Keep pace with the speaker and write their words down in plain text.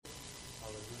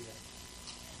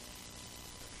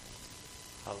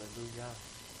Hallelujah.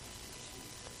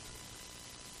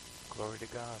 Glory to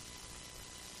God.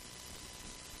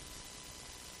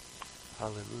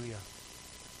 Hallelujah.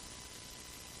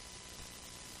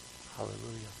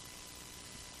 Hallelujah.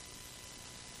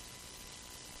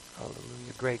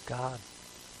 Hallelujah. Great God,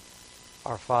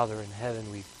 our Father in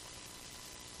heaven, we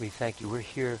thank you. We're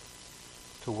here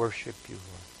to worship you,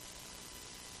 Lord.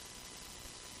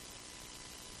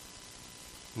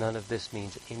 None of this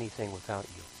means anything without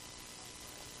you.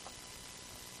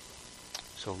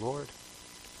 So, Lord,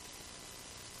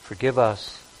 forgive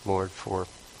us, Lord, for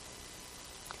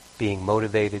being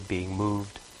motivated, being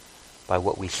moved by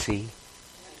what we see,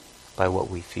 by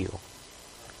what we feel.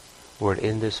 Lord,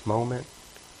 in this moment,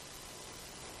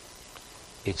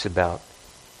 it's about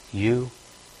you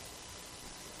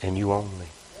and you only.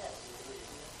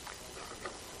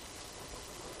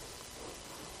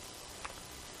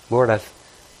 Lord,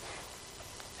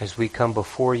 as we come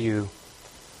before you,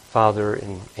 Father,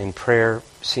 in prayer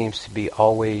seems to be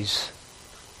always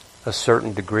a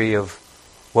certain degree of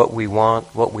what we want,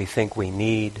 what we think we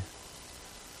need.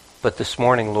 But this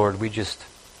morning, Lord, we just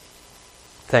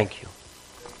thank you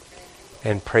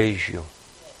and praise you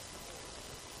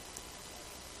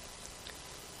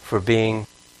for being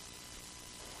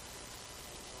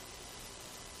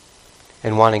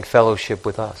and wanting fellowship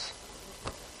with us.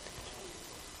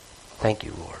 Thank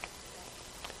you, Lord.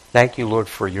 Thank you, Lord,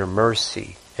 for your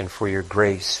mercy and for your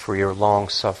grace, for your long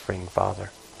suffering,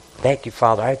 Father. Thank you,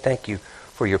 Father. I thank you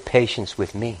for your patience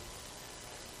with me.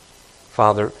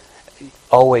 Father,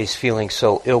 always feeling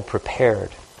so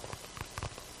ill-prepared,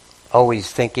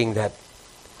 always thinking that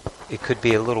it could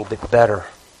be a little bit better,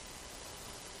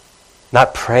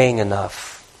 not praying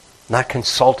enough, not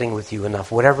consulting with you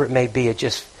enough, whatever it may be, it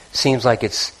just seems like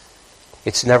it's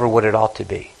never what it ought to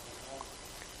be.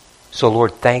 So,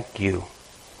 Lord, thank you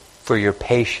for your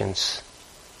patience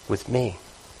with me.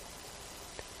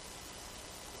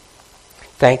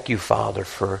 Thank you, Father,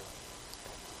 for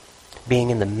being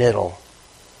in the middle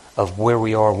of where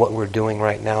we are, what we're doing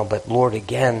right now. But Lord,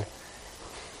 again,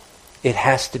 it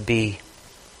has to be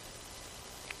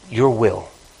your will.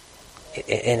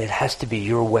 And it has to be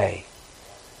your way.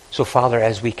 So, Father,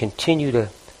 as we continue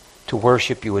to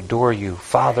worship you, adore you,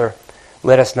 Father,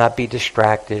 let us not be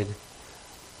distracted.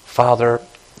 Father,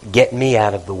 get me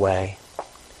out of the way.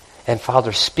 And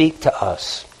Father, speak to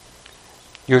us,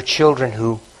 your children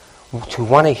who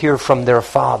want to hear from their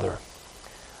Father.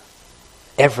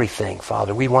 Everything,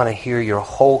 Father. We want to hear your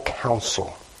whole counsel.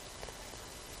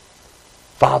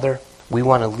 Father, we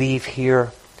want to leave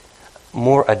here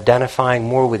more identifying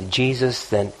more with Jesus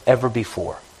than ever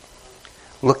before.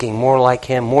 Looking more like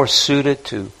him, more suited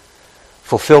to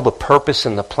fulfill the purpose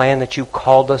and the plan that you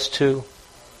called us to.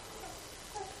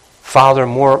 Father,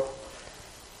 more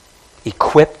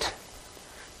equipped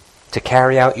to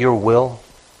carry out your will.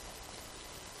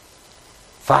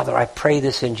 Father, I pray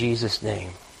this in Jesus'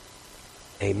 name.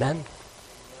 Amen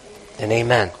and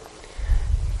amen.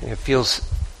 It feels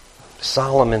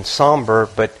solemn and somber,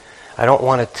 but I don't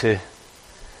want it to...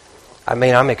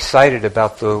 I'm excited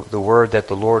about the word that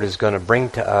the Lord is going to bring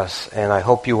to us, and I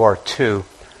hope you are too.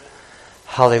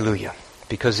 Hallelujah.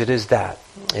 Because it is that.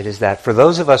 It is that. For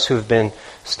those of us who have been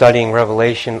studying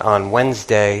Revelation on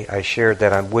Wednesday, I shared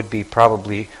that I would be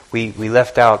probably... We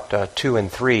left out 2 and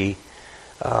 3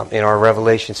 in our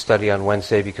Revelation study on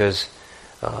Wednesday because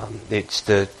it's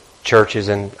the churches,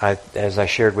 and as I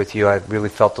shared with you, I really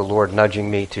felt the Lord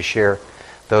nudging me to share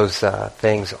those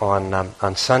things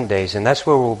on Sundays. And that's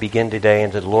where we'll begin today,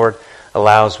 and if the Lord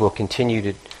allows, we'll continue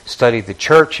to study the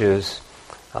churches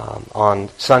on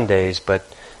Sundays, but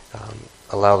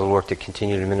allow the Lord to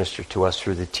continue to minister to us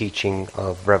through the teaching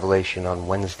of Revelation on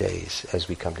Wednesdays as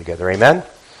we come together. Amen?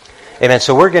 Amen.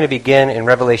 So we're going to begin in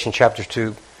Revelation chapter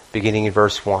 2, beginning in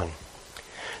verse 1.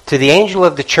 To the angel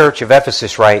of the church of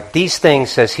Ephesus write, these things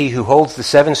says he who holds the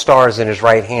 7 stars in his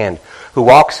right hand, who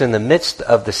walks in the midst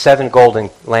of the 7 golden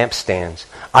lampstands.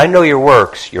 I know your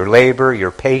works, your labor,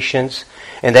 your patience,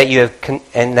 and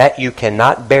that you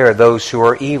cannot bear those who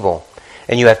are evil.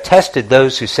 And you have tested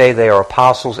those who say they are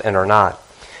apostles and are not,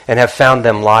 and have found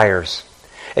them liars.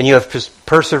 And you have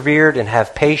persevered and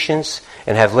have patience,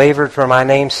 and have labored for my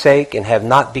name's sake, and have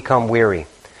not become weary.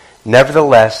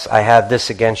 Nevertheless, I have this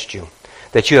against you,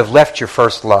 that you have left your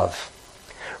first love.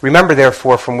 Remember,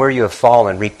 therefore, from where you have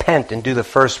fallen, repent and do the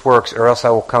first works, or else I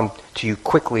will come to you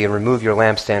quickly and remove your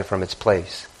lampstand from its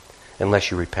place,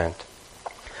 unless you repent.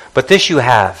 But this you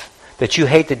have, that you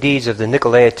hate the deeds of the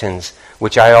Nicolaitans,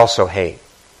 which I also hate.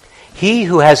 He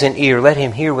who has an ear, let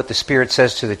him hear what the Spirit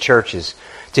says to the churches.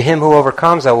 To him who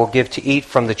overcomes, I will give to eat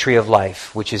from the tree of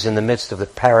life, which is in the midst of the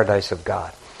paradise of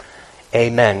God.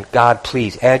 Amen. God,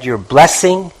 please add your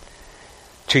blessing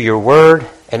to your word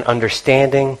and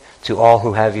understanding to all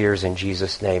who have ears in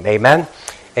Jesus' name. Amen.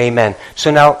 Amen.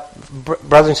 So now,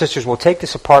 brothers and sisters, we'll take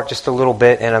this apart just a little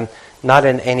bit, and I'm not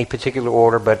in any particular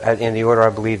order, but in the order I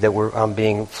believe that I'm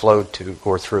being flowed to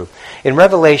or through. In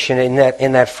Revelation,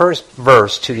 in that first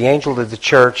verse, to the angel of the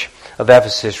church of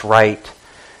Ephesus write,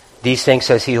 these things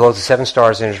says he who holds the 7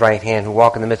 stars in his right hand, who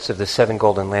walk in the midst of the 7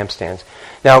 golden lampstands.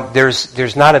 Now,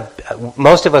 there's not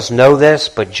most of us know this,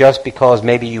 but just because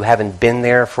maybe you haven't been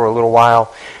there for a little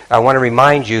while, I want to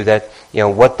remind you that,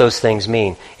 what those things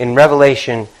mean. In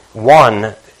Revelation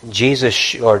 1,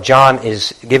 John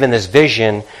is given this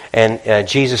vision, and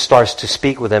Jesus starts to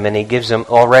speak with him, and he gives him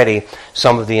already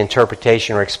some of the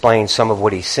interpretation or explains some of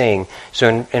what he's seeing.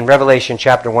 So in Revelation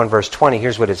chapter 1, verse 20,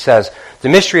 here's what it says. The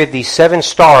mystery of these 7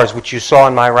 stars which you saw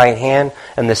in my right hand,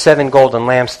 and the 7 golden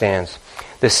lampstands.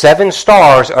 The 7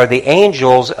 stars are the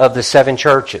angels of the 7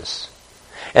 churches.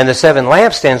 And the 7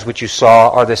 lampstands which you saw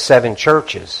are the 7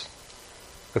 churches.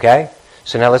 Okay?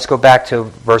 So now let's go back to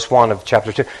verse 1 of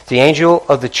chapter 2. The angel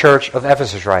of the church of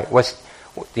Ephesus, right? What's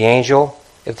the angel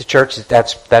of the church?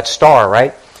 That's that star,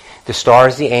 right? The star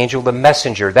is the angel, the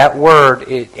messenger. That word,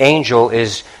 angel,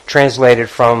 is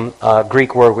translated from a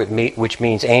Greek word which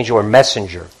means angel or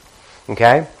messenger.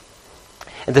 Okay?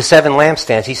 And the 7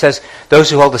 lampstands, he says,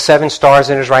 those who hold the 7 stars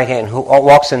in his right hand, who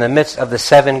walks in the midst of the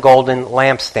 7 golden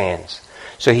lampstands.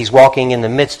 So he's walking in the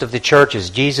midst of the churches.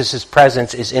 Jesus'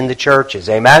 presence is in the churches.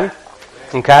 Amen?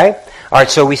 Okay? All right,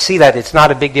 so we see that. It's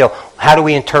not a big deal. How do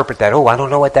we interpret that? Oh, I don't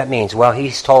know what that means. Well,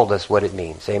 he's told us what it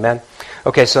means. Amen?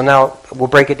 Okay, so now we'll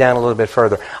break it down a little bit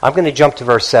further. I'm going to jump to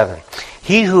verse 7.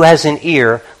 He who has an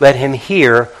ear, let him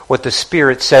hear what the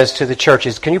Spirit says to the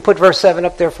churches. Can you put verse 7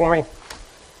 up there for me?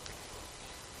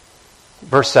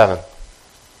 Verse 7.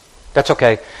 That's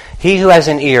okay. He who has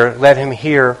an ear, let him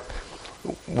hear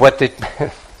what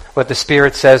the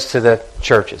Spirit says to the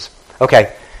churches.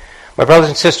 Okay. My brothers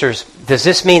and sisters, does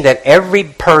this mean that every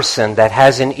person that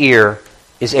has an ear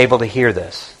is able to hear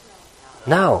this?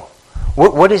 No.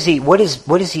 What is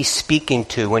he speaking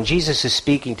to when Jesus is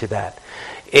speaking to that?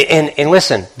 And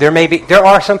listen, there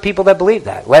are some people that believe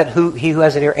that. He who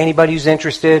has an ear, anybody who's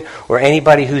interested, or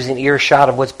anybody who's in earshot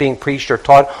of what's being preached or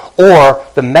taught, or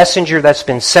the messenger that's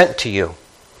been sent to you.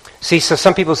 See, so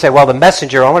some people say, well, the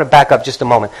messenger, I want to back up just a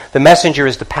moment. The messenger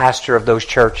is the pastor of those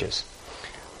churches.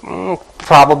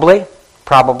 Probably.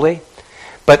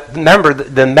 But remember,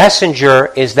 the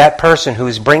messenger is that person who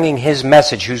is bringing his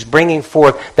message, who's bringing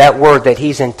forth that word that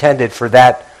he's intended for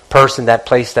that person, that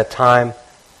place, that time.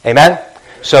 Amen?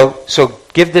 So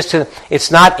give this to...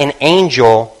 It's not an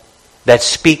angel that's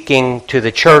speaking to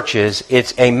the churches.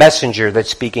 It's a messenger that's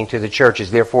speaking to the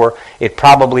churches. Therefore, it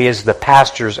probably is the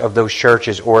pastors of those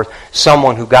churches or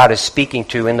someone who God is speaking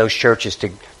to in those churches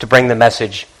to bring the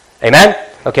message. Amen?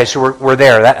 Okay, so we're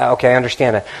there. Okay, I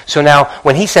understand that. So now,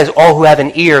 when he says, all who have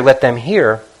an ear, let them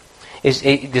hear,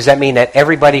 does that mean that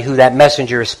everybody who that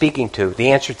messenger is speaking to? The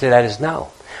answer to that is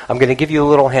no. I'm going to give you a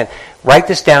little hint. Write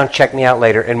this down, check me out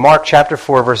later. In Mark chapter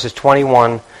 4, verses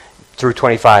 21 through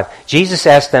 25, Jesus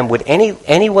asked them, would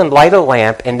anyone light a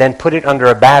lamp and then put it under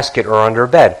a basket or under a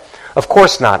bed? Of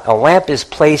course not. A lamp is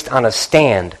placed on a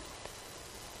stand.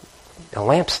 A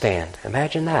lampstand.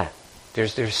 Imagine that.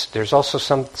 There's also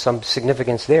some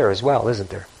significance there as well, isn't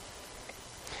there?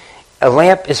 A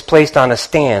lamp is placed on a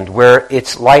stand where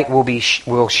its light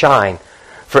will shine.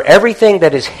 For everything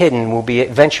that is hidden will be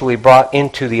eventually brought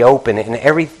into the open, and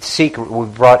every secret will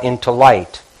be brought into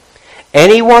light.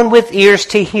 Anyone with ears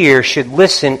to hear should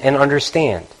listen and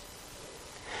understand.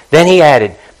 Then he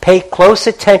added, pay close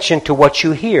attention to what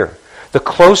you hear. The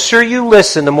closer you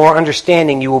listen, the more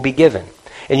understanding you will be given,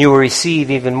 and you will receive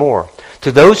even more.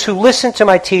 To those who listen to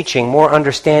my teaching, more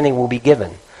understanding will be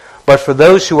given. But for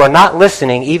those who are not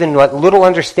listening, even what little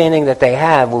understanding that they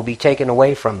have will be taken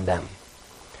away from them.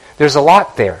 There's a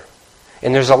lot there.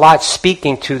 And there's a lot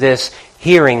speaking to this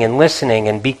hearing and listening,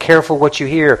 and be careful what you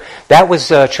hear. That was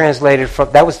translated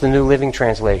from, that was the New Living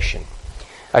Translation.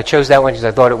 I chose that one because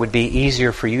I thought it would be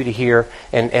easier for you to hear,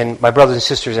 and my brothers and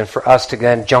sisters, and for us to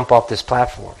then jump off this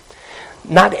platform.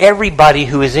 Not everybody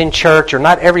who is in church or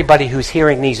not everybody who's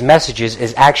hearing these messages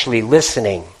is actually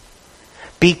listening.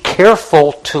 Be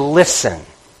careful to listen.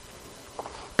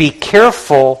 Be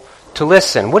careful to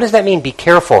listen. What does that mean, be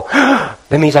careful? That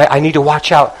means I need to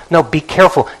watch out. No, be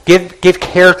careful. Give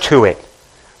care to it.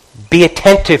 Be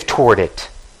attentive toward it.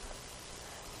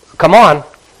 Come on.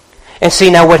 And see,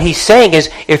 now what he's saying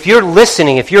is, if you're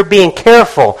listening, if you're being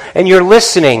careful and you're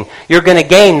listening, you're going to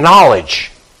gain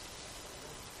knowledge.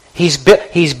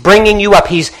 He's bringing you up.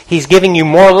 He's giving you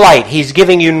more light. He's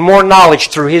giving you more knowledge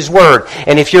through His Word.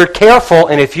 And if you're careful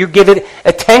and if you give it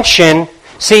attention,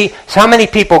 see, how many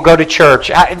people go to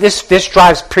church? This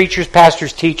drives preachers,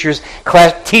 pastors, teachers,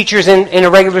 teachers in a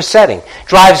regular setting.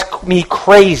 Drives me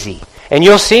crazy. And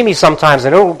you'll see me sometimes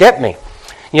and it'll get me.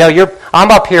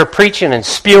 I'm up here preaching and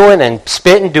spewing and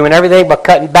spitting, doing everything but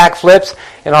cutting backflips,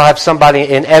 and I'll have somebody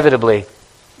inevitably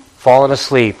falling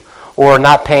asleep or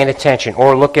not paying attention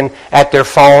or looking at their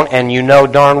phone, and you know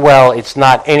darn well it's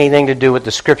not anything to do with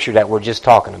the scripture that we're just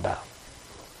talking about.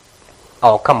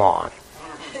 Oh, come on.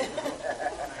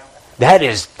 That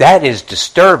is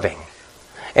disturbing.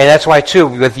 And that's why, too,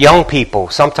 with young people,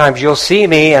 sometimes you'll see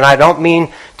me, and I don't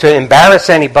mean to embarrass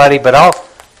anybody, but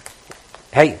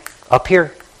hey, up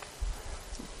here.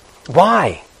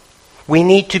 Why? We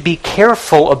need to be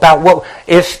careful about what...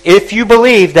 If you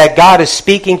believe that God is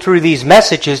speaking through these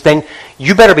messages, then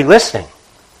you better be listening.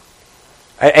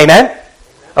 Amen?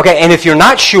 Okay, and if you're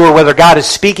not sure whether God is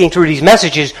speaking through these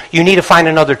messages, you need to find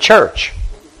another church.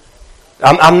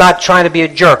 I'm not trying to be a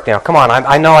jerk now. Come on,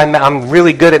 I know I'm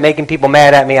really good at making people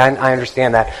mad at me. I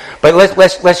understand that. But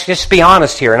let's just be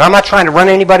honest here. And I'm not trying to run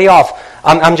anybody off.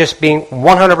 I'm just being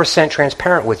 100%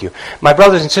 transparent with you. My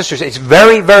brothers and sisters, it's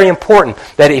very, very important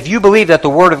that if you believe that the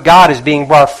Word of God is being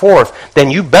brought forth,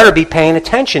 then you better be paying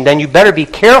attention. Then you better be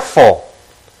careful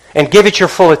and give it your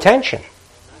full attention.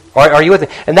 Are you with me?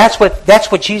 And that's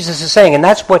what Jesus is saying. And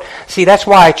that's why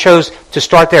I chose to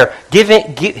start there.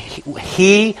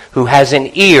 He who has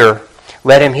an ear,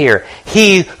 let him hear.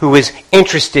 He who is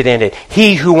interested in it.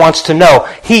 He who wants to know.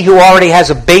 He who already has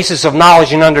a basis of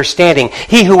knowledge and understanding.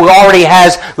 He who already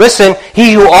has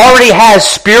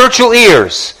spiritual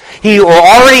ears. He who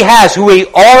already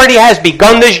has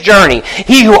begun this journey.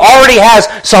 He who already has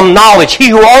some knowledge. He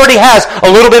who already has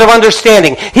a little bit of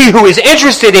understanding. He who is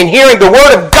interested in hearing the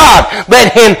Word of God,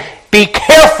 let him be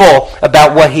careful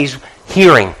about what he's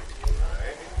hearing.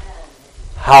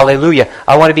 Hallelujah.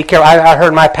 I want to be careful. I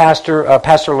heard my pastor,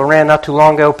 Pastor Loran, not too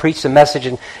long ago, preach a message,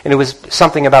 and it was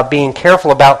something about being careful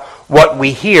about what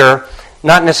we hear,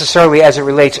 not necessarily as it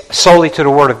relates solely to the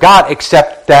Word of God,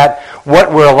 except that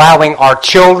what we're allowing our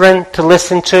children to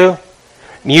listen to,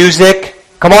 music.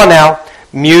 Come on now,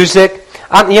 music.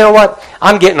 You know what?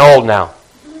 I'm getting old now.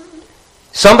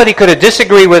 Somebody could have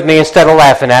disagreed with me instead of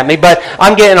laughing at me, but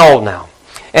I'm getting old now.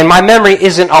 And my memory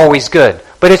isn't always good.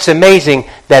 But it's amazing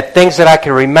that things that I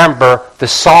can remember, the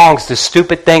songs, the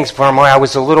stupid things from when I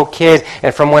was a little kid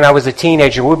and from when I was a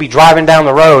teenager, we'll be driving down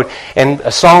the road and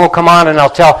a song will come on and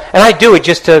I do it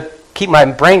just to keep my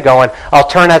brain going. I'll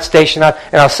turn that station on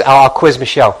and I'll quiz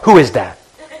Michelle. Who is that?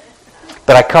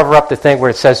 But I cover up the thing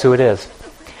where it says who it is.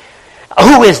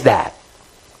 Who is that?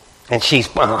 And she's...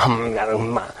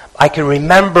 I can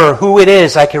remember who it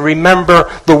is. I can remember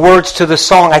the words to the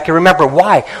song. I can remember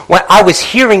why. When I was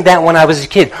hearing that when I was a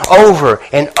kid, over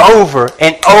and over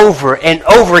and over and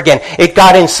over again. It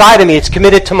got inside of me. It's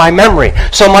committed to my memory.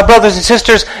 So my brothers and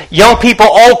sisters, young people,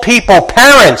 old people,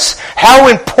 parents, how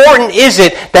important is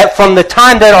it that from the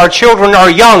time that our children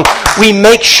are young, we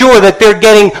make sure that they're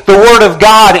getting the Word of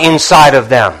God inside of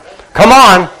them? Come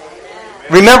on.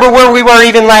 Remember where we were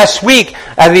even last week.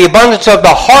 Out of the abundance of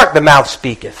the heart, the mouth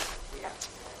speaketh.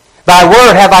 Thy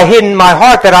word have I hidden in my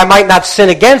heart that I might not sin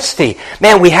against thee.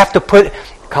 Man, we have to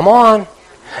come on.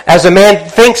 As a man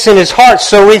thinks in his heart,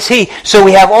 so is he. So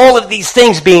we have all of these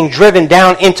things being driven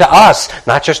down into us.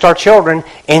 Not just our children,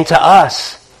 into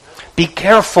us. Be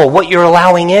careful what you're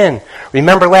allowing in.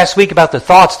 Remember last week about the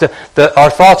thoughts. Our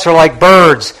thoughts are like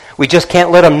birds. We just can't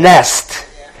let them nest.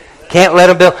 Can't let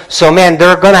them build. So man,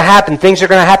 they're going to happen. Things are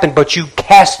going to happen. But you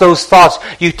cast those thoughts.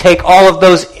 You take all of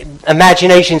those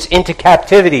imaginations into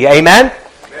captivity. Amen?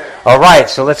 All right,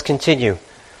 so let's continue.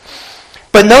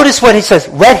 But notice what he says.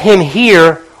 Let him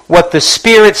hear what the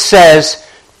Spirit says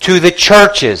to the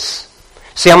churches.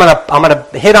 See, I'm going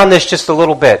to hit on this just a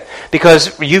little bit.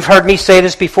 Because you've heard me say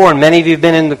this before, and many of you have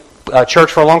been in the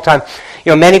church for a long time.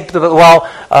 You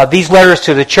know, these letters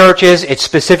to the churches, it's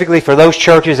specifically for those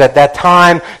churches at that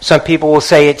time. Some people will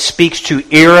say it speaks to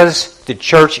eras, the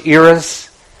church eras.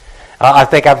 I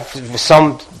think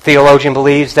some theologian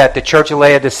believes that the Church of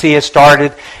Laodicea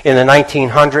started in the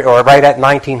 1900 or right at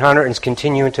 1900 and is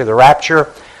continuing to the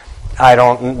rapture. I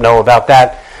don't know about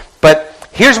that. But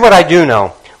here's what I do know.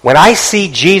 When I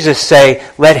see Jesus say,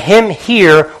 let him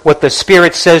hear what the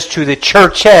Spirit says to the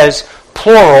churches,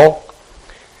 plural,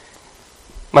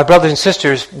 my brothers and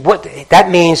sisters, that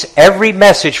means every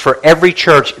message for every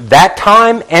church, that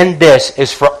time and this,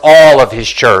 is for all of his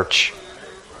church.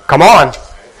 Come on.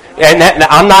 And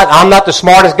I'm not the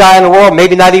smartest guy in the world,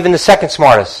 maybe not even the second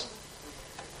smartest.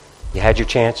 You had your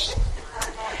chance.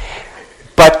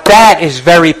 But that is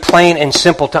very plain and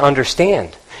simple to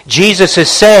understand. Jesus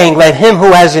is saying, let him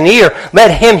who has an ear,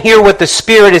 let him hear what the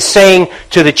Spirit is saying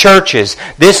to the churches.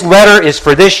 This letter is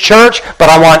for this church, but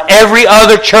I want every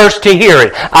other church to hear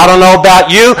it. I don't know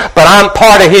about you, but I'm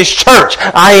part of his church.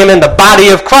 I am in the body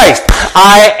of Christ.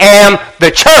 I am the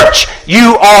church.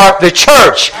 You are the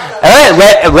church.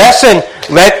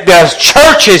 Let the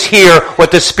churches hear what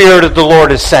the Spirit of the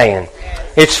Lord is saying.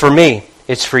 It's for me.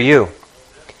 It's for you.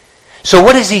 So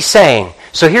what is he saying?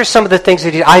 So here's some of the things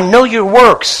that I know your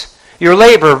works, your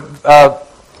labor.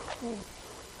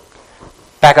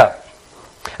 Back up.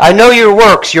 I know your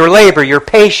works, your labor, your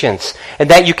patience, and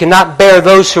that you cannot bear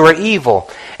those who are evil.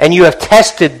 And you have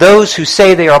tested those who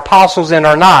say they are apostles and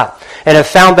are not, and have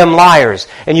found them liars.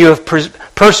 And you have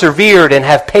persevered and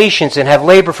have patience and have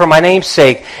labored for my name's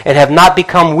sake and have not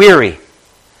become weary.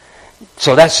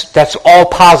 So that's all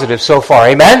positive so far.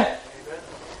 Amen?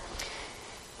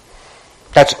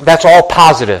 That's all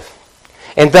positive.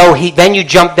 And then you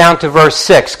jump down to verse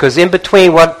 6, because in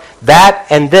between what that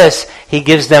and this, he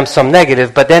gives them some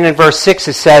negative. But then in verse 6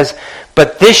 it says,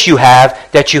 but this you have,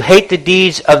 that you hate the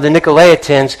deeds of the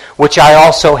Nicolaitans, which I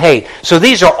also hate. So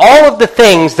these are all of the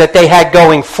things that they had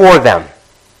going for them.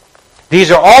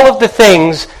 These are all of the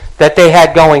things that they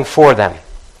had going for them.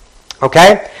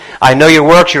 Okay? I know your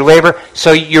works, your labor.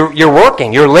 So you're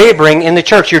working. You're laboring in the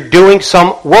church. You're doing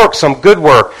some work, some good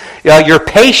work. Your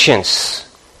patience.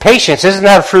 Patience, isn't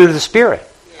that a fruit of the Spirit?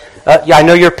 I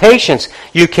know your patience.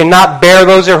 You cannot bear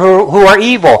those who are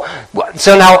evil.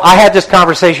 So now, I had this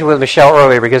conversation with Michelle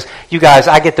earlier because, you guys,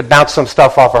 I get to bounce some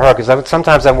stuff off of her because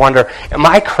sometimes I wonder, am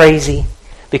I crazy?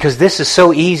 Because this is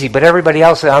so easy, but everybody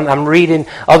else, I'm reading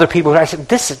other people, I said,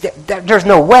 there's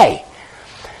no way.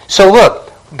 So look,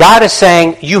 God is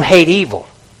saying, you hate evil.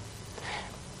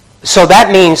 So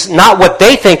that means not what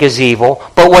they think is evil,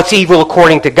 but what's evil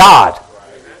according to God.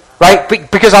 Right?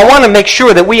 Because I want to make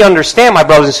sure that we understand, my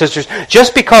brothers and sisters,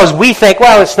 just because we think,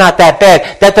 well, it's not that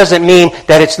bad, that doesn't mean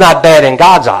that it's not bad in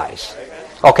God's eyes.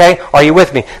 Okay? Are you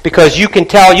with me? Because you can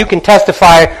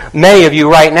testify, many of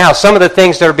you right now, some of the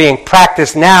things that are being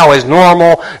practiced now as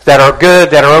normal, that are good,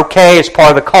 that are okay, as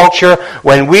part of the culture.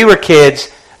 When we were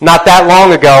kids, not that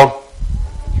long ago,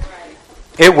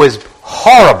 it was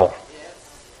horrible.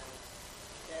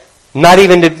 Not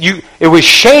even it was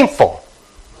shameful.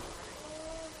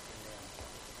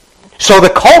 So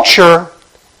the culture,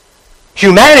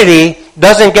 humanity,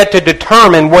 doesn't get to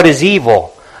determine what is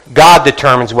evil. God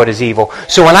determines what is evil.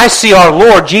 So when I see our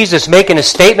Lord Jesus making a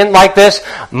statement like this,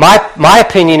 my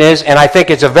opinion is, and I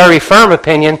think it's a very firm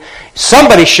opinion,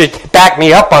 somebody should back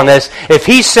me up on this. If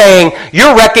he's saying,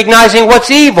 you're recognizing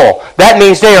what's evil, that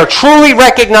means they are truly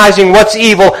recognizing what's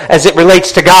evil as it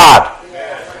relates to God,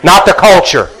 not the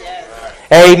culture.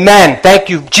 Amen. Thank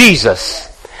you, Jesus.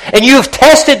 And you've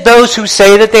tested those who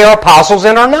say that they are apostles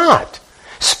and are not.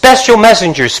 Special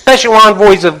messengers, special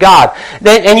envoys of God.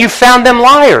 And you found them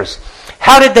liars.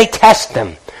 How did they test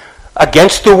them?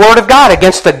 Against the Word of God,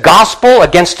 against the gospel,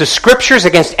 against the Scriptures,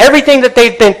 against everything that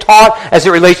they've been taught as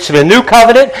it relates to the New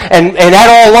Covenant. And that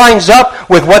all lines up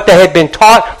with what they had been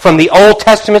taught from the Old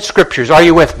Testament Scriptures. Are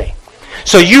you with me?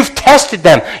 So you've tested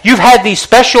them. You've had these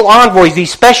special envoys,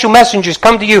 these special messengers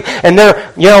come to you, and they're,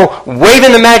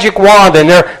 waving the magic wand, and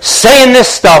they're saying this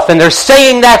stuff, and they're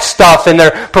saying that stuff, and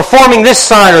they're performing this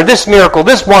sign, or this miracle,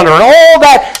 this wonder, and all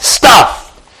that stuff.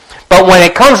 But when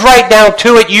it comes right down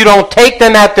to it, you don't take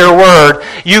them at their word.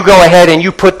 You go ahead and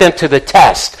you put them to the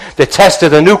test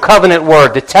of the New Covenant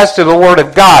Word, the test of the Word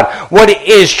of God. What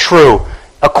is true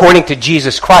according to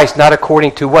Jesus Christ, not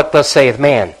according to what thus saith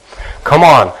man. Come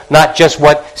on, not just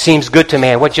what seems good to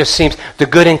man, what just seems the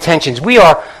good intentions. We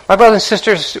are, my brothers and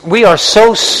sisters, we are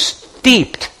so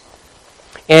steeped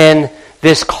in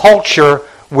this culture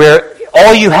where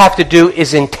all you have to do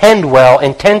is intend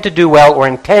to do well, or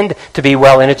intend to be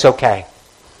well, and it's okay.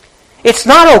 It's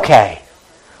not okay.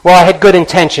 Well, I had good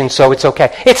intentions, so it's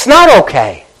okay. It's not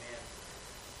okay.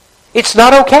 It's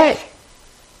not okay.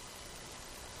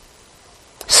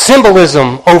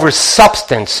 Symbolism over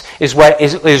substance is what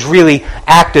is really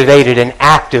activated and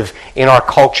active in our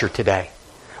culture today.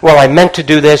 Well, I meant to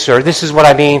do this, or this is what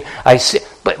I mean.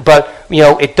 But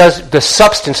it does. The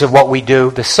substance of what we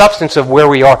do, the substance of where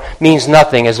we are, means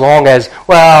nothing as long as,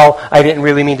 well, I didn't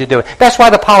really mean to do it. That's why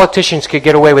the politicians could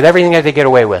get away with everything that they get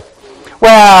away with.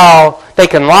 Well, they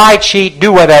can lie, cheat,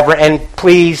 do whatever, and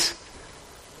please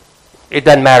It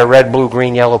doesn't matter, red, blue,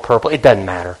 green, yellow, purple. It doesn't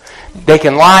matter. They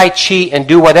can lie, cheat, and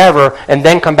do whatever, and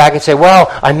then come back and say, well,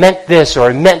 I meant this, or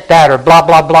I meant that, or blah,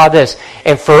 blah, blah, this.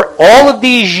 And for all of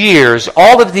these years,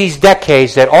 all of these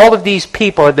decades, that all of these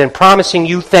people have been promising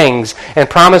you things, and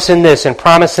promising this, and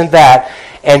promising that,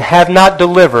 and have not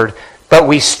delivered, but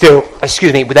we still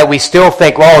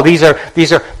think, oh, these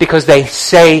are, because they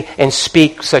say and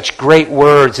speak such great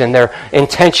words, and their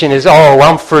intention is, oh,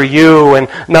 I'm for you, and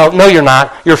no, you're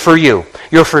not. You're for you.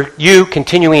 You're for you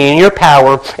continuing in your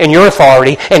power, and your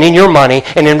authority, and in your money,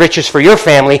 and in riches for your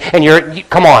family, and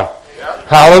come on. Yep.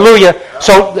 Hallelujah. Yep.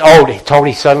 So,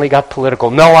 Tony suddenly got political.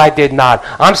 No, I did not.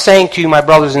 I'm saying to you, my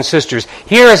brothers and sisters,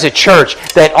 here is a church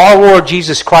that our Lord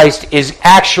Jesus Christ is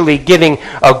actually giving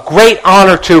a great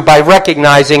honor to by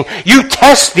recognizing you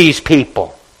test these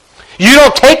people. You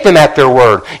don't take them at their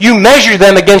word. You measure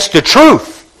them against the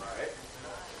truth.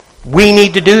 Right. We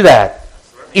need to do that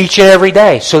each and every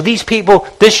day. So these people,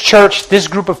 this church, this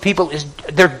group of people,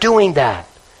 they're doing that.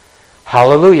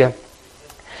 Hallelujah.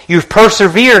 You've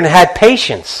persevered and had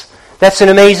patience. That's an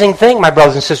amazing thing, my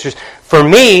brothers and sisters. For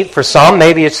me, for some,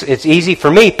 maybe it's easy. For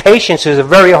me, patience is a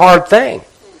very hard thing.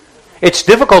 It's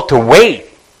difficult to wait.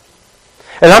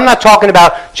 And I'm not talking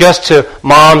about just to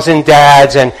moms and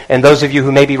dads and those of you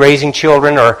who may be raising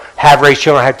children or have raised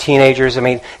children or have teenagers. I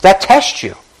mean, that tests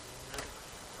you.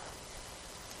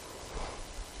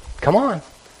 Come on.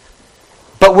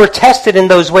 But we're tested in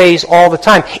those ways all the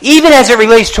time, even as it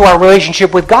relates to our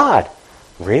relationship with God.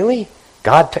 Really?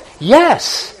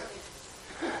 Yes.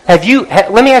 Let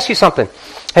me ask you something.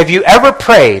 Have you ever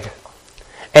prayed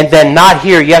and then not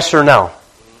hear yes or no?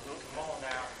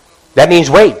 That means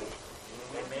wait.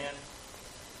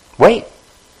 Wait.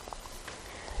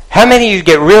 How many of you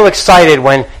get real excited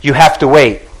when you have to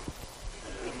wait?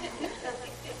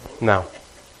 No.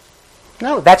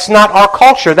 No, that's not our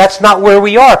culture. That's not where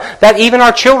we are. That even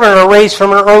our children are raised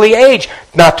from an early age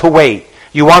not to wait.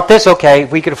 You want this? Okay,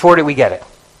 if we can afford it, we get it.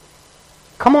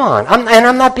 Come on.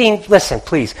 I'm not being, listen,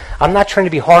 please, I'm not trying to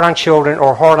be hard on children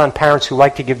or hard on parents who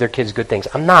like to give their kids good things.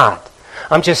 I'm not.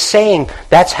 I'm just saying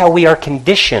that's how we are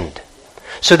conditioned.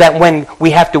 So that when we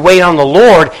have to wait on the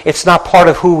Lord, it's not part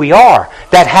of who we are.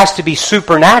 That has to be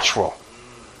supernatural.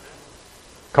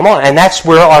 Come on, and that's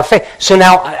where our faith. So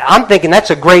now, I'm thinking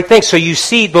that's a great thing. So you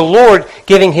see the Lord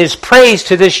giving His praise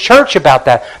to this church about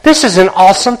that. This is an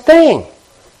awesome thing.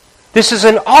 This is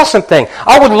an awesome thing.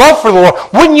 I would love for the Lord.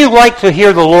 Wouldn't you like to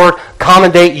hear the Lord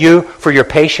commendate you for your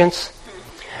patience?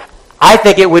 I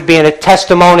think it would be a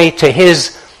testimony to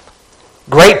His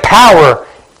great power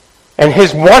and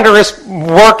His wondrous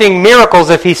working miracles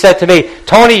if He said to me,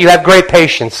 Tony, you have great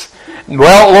patience.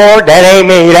 Well, Lord, that ain't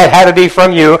me. That had to be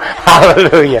from you.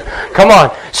 Hallelujah. Come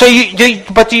on. So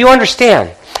but do you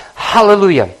understand?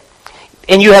 Hallelujah.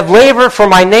 And you have labored for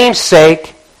my name's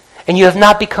sake, and you have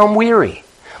not become weary.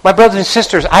 My brothers and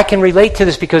sisters, I can relate to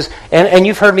this because, and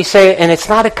you've heard me say it, and it's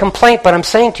not a complaint, but I'm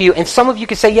saying to you, and some of you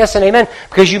can say yes and amen,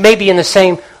 because you may be in the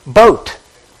same boat.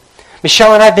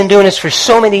 Michelle and I have been doing this for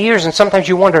so many years, and sometimes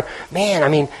you wonder, man, I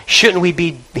mean, shouldn't we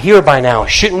be here by now?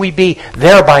 Shouldn't we be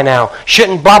there by now?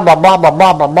 Shouldn't blah, blah, blah, blah,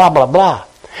 blah, blah, blah, blah, blah.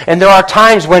 And there are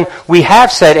times when we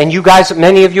have said, and you guys,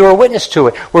 many of you are witness to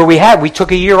it, where we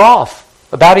took a year off,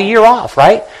 about a year off,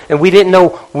 right? And we didn't know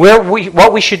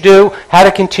what we should do, how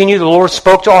to continue. The Lord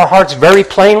spoke to our hearts very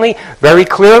plainly, very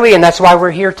clearly, and that's why we're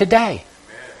here today.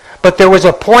 But there was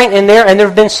a point in there, and there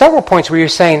have been several points where you're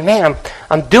saying, man,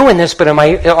 I'm doing this, but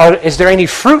is there any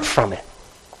fruit from it?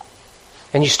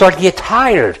 And you start to get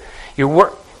tired. You're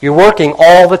working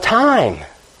all the time.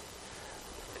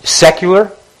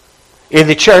 Secular, in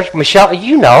the church. Michelle,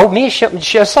 you know, me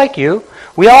just like you,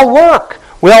 we all work.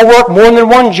 We all work more than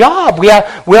one job. We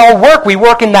all work. We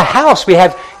work in the house. We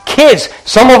have kids.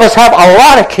 Some of us have a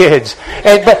lot of kids.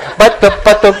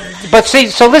 But see,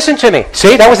 so listen to me.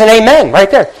 See, that was an amen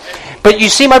right there. But you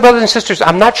see, my brothers and sisters,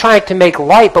 I'm not trying to make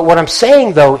light, but what I'm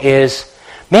saying, though, is,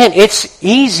 man, it's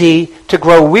easy to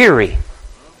grow weary,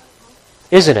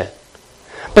 isn't it?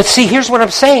 But see, here's what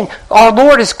I'm saying. Our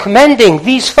Lord is commending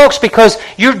these folks because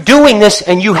you're doing this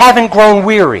and you haven't grown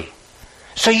weary.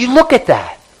 So you look at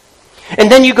that. And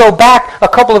then you go back a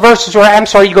couple of verses,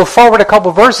 you go forward a couple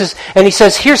of verses, and He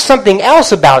says, here's something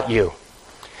else about you.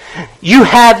 You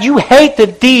hate the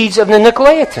deeds of the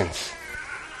Nicolaitans,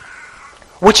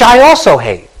 which I also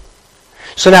hate.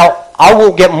 So now, I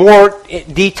will get more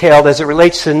detailed as it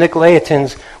relates to the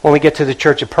Nicolaitans when we get to the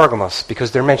church of Pergamos,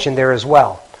 because they're mentioned there as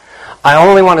well. I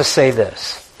only want to say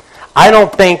this. I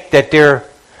don't think that there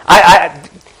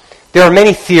are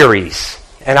many theories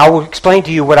And I will explain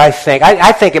to you what I think.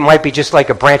 I think it might be just like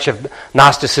a branch of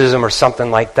Gnosticism or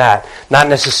something like that. Not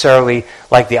necessarily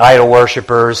like the idol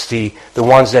worshippers, the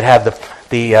ones that have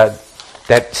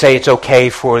that say it's okay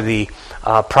for the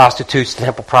prostitutes, the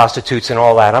temple prostitutes, and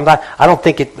all that. I don't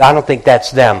think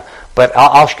that's them. But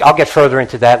I'll get further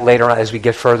into that later on as we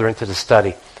get further into the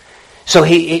study. So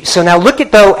now look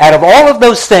at, though, out of all of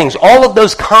those things, all of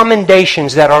those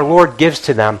commendations that our Lord gives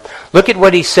to them, look at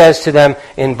what he says to them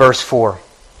in verse 4.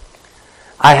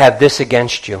 I have this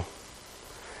against you,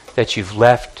 that you've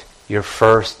left your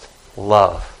first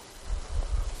love.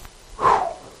 Whew.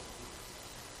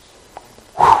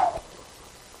 Whew.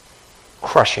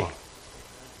 Crushing.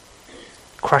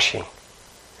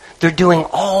 They're doing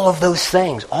all of those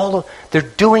things. They're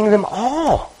doing them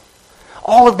all.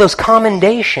 All of those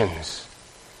commendations.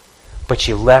 But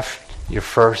you left your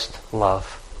first love.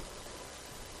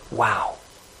 Wow.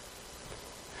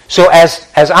 So as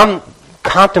I'm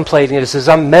contemplating this, as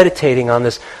I'm meditating on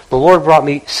this, the Lord brought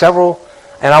me several,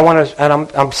 and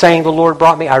I'm saying the Lord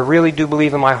brought me, I really do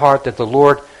believe in my heart that the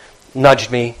Lord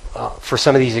nudged me for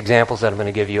some of these examples that I'm going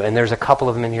to give you. And there's a couple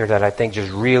of them in here that I think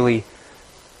just really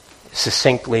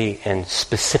succinctly and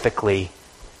specifically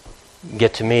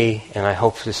get to me, and I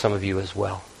hope to some of you as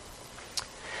well.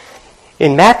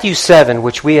 In Matthew 7,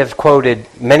 which we have quoted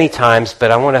many times,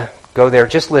 but I want to go there.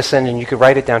 Just listen, and you can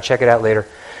write it down, check it out later.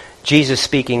 Jesus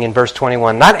speaking in verse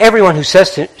 21, Not everyone who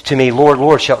says to me, Lord,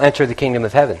 Lord, shall enter the kingdom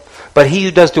of heaven, but he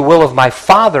who does the will of my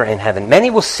Father in heaven.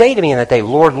 Many will say to me in that day,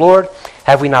 Lord, Lord,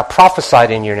 have we not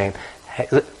prophesied in your name?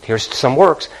 Here's some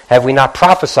works. Have we not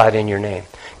prophesied in your name?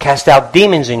 Cast out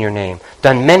demons in your name,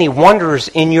 done many wonders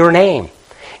in your name.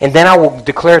 And then I will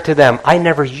declare to them, I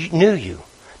never knew you.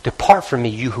 Depart from me,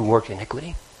 you who work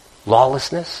iniquity,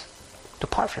 lawlessness.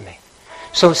 Depart from me.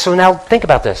 So now think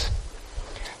about this.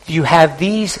 You have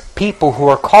these people who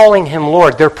are calling him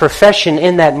Lord. Their profession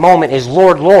in that moment is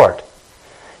Lord, Lord.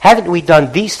 Haven't we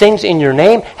done these things in your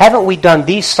name? Haven't we done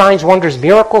these signs, wonders,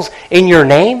 miracles in your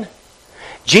name?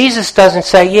 Jesus doesn't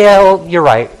say, yeah, well, you're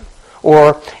right.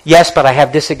 Or, yes, but I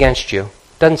have this against you.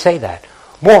 Doesn't say that.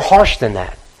 More harsh than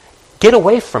that. Get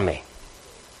away from me.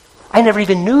 I never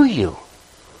even knew you.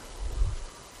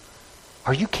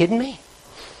 Are you kidding me?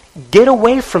 Get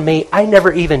away from me. I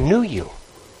never even knew you.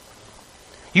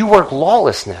 You work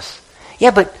lawlessness.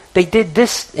 Yeah, but they did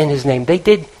this in his name. They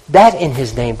did that in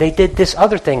his name. They did this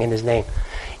other thing in his name.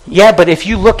 Yeah, but if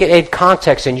you look at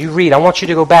context and you read, I want you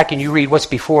to go back and you read what's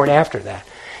before and after that.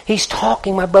 He's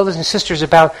talking, my brothers and sisters,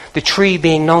 about the tree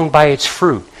being known by its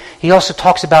fruit. He also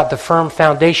talks about the firm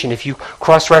foundation. If you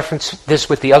cross-reference this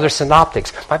with the other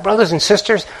synoptics, my brothers and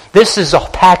sisters, this is a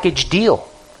package deal.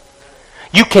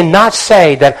 You cannot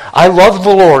say that I love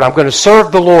the Lord, I'm going to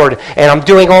serve the Lord, and I'm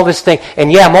doing all this thing.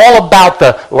 And yeah, I'm all about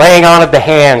the laying on of the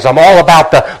hands. I'm all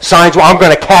about the signs where I'm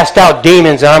going to cast out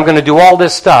demons and I'm going to do all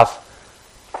this stuff.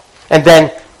 And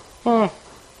then, I'm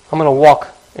going to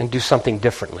walk and do something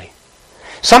differently.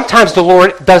 Sometimes the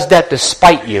Lord does that to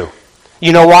spite you.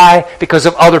 You know why? Because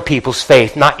of other people's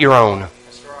faith, not your own.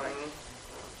 That's right.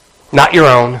 Not your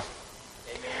own.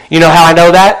 You know how I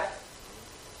know that?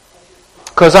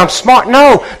 Because I'm smart?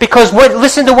 No, because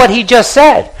listen to what he just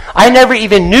said. I never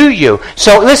even knew you.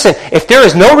 So listen, if there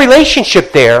is no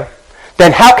relationship there,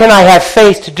 then how can I have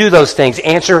faith to do those things?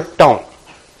 Answer, don't.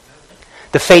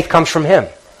 The faith comes from him.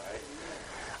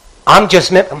 I'm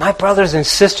just, my brothers and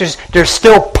sisters, there's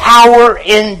still power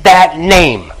in that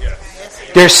name.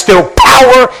 Yes. There's still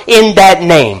power in that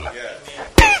name.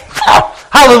 Yes.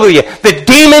 Hallelujah. The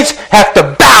demons have to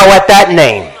bow at that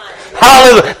name.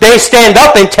 Hallelujah. They stand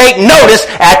up and take notice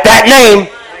at that name.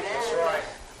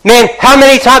 Man, how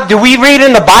many times do we read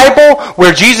in the Bible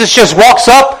where Jesus just walks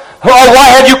up? Oh, why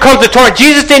have you come to torment?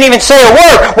 Jesus didn't even say a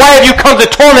word. Why have you come to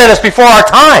torment us before our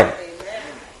time?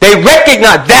 They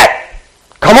recognize that.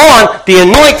 Come on, the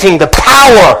anointing, the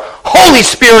power, Holy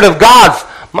Spirit of God,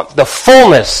 the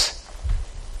fullness.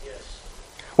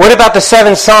 What about the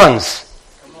 7 sons?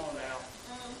 Come on now.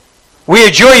 We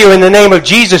adjure you in the name of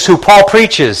Jesus, who Paul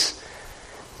preaches.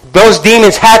 Those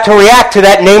demons had to react to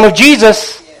that name of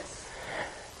Jesus.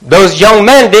 Those young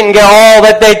men didn't get all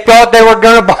that they thought they were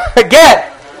going to get.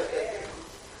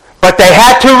 But they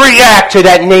had to react to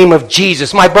that name of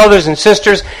Jesus. My brothers and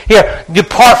sisters, here,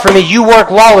 depart from me, you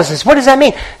work lawlessness. What does that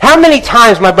mean? How many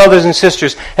times, my brothers and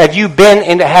sisters, have you been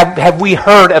and have we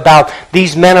heard about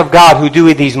these men of God who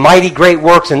do these mighty great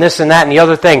works and this and that and the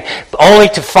other thing, only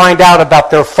to find out about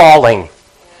their falling?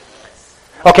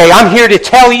 Okay, I'm here to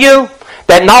tell you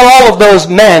that not all of those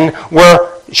men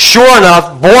were sure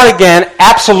enough, born again,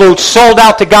 absolute, sold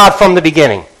out to God from the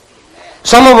beginning.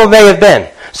 Some of them may have been.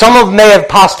 Some of them may have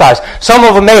apostatized. Some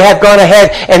of them may have gone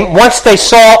ahead, and once they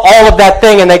saw all of that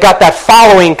thing and they got that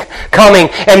following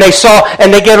coming, and they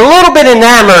get a little bit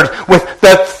enamored with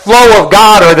the flow of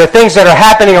God or the things that are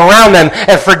happening around them,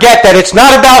 and forget that it's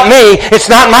not about me, it's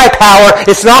not my power,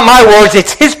 it's not my words,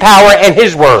 it's His power and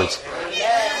His words.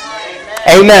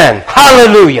 Amen.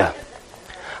 Hallelujah.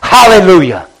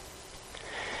 Hallelujah.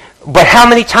 But how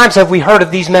many times have we heard of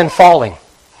these men falling?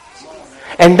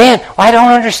 And man, I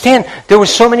don't understand. There were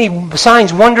so many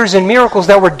signs, wonders, and miracles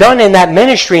that were done in that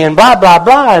ministry and blah, blah,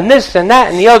 blah, and this and that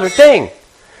and the other thing.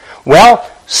 Well,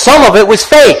 some of it was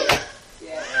fake.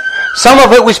 Some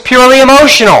of it was purely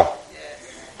emotional.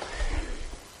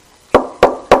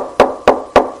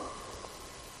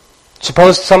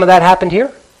 Suppose some of that happened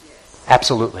here?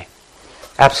 Absolutely.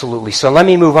 Absolutely. So let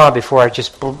me move on before I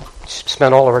just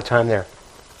spend all of our time there.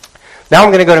 Now I'm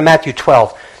going to go to Matthew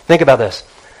 12. Think about this.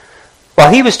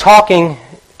 While he was talking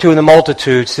to the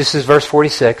multitudes, this is verse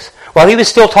 46, while he was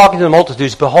still talking to the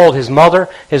multitudes, behold, his mother,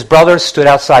 his brothers stood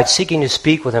outside seeking to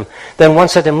speak with him. Then one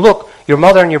said to him, look, your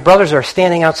mother and your brothers are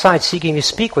standing outside seeking to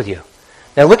speak with you.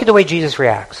 Now look at the way Jesus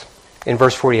reacts in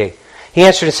verse 48. He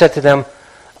answered and said to them,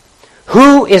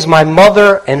 who is my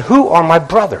mother and who are my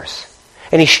brothers?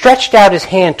 And he stretched out his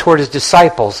hand toward his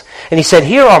disciples, and he said,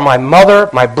 here are my mother,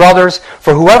 my brothers,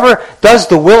 for whoever does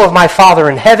the will of my Father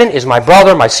in heaven is my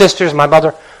brother, my sisters, my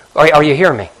mother. Are you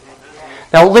hearing me?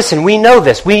 Now listen, we know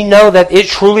this. We know that it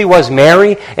truly was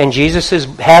Mary and Jesus'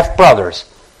 half-brothers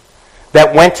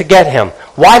that went to get him.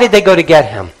 Why did they go to get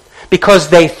him? Because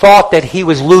they thought that he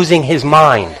was losing his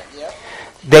mind.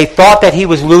 They thought that he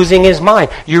was losing his mind.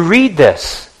 You read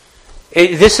this.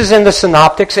 This is in the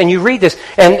Synoptics, and you read this,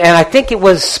 and I think it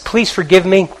was, please forgive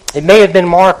me, it may have been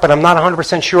Mark, but I'm not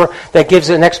 100% sure, that gives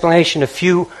an explanation a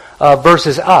few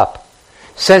verses up.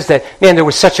 It says that, man, there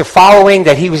was such a following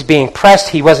that he was being pressed,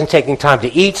 he wasn't taking time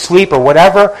to eat, sleep, or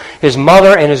whatever. His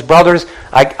mother and his brothers,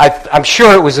 I'm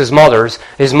sure it was his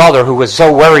mother who was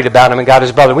so worried about him and got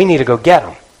his brother, we need to go get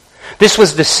him. This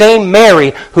was the same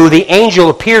Mary who the angel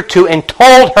appeared to and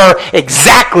told her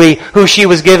exactly who she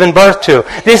was giving birth to.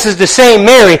 This is the same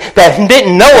Mary that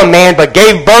didn't know a man but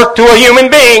gave birth to a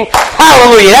human being.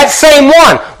 Hallelujah. That same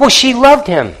one. Well, she loved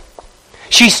him.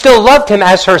 She still loved him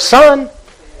as her son.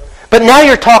 But now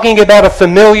you're talking about a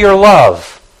familiar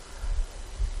love.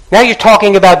 Now you're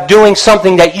talking about doing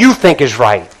something that you think is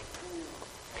right.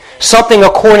 Something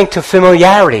according to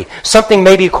familiarity. Something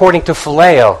maybe according to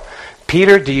phileo.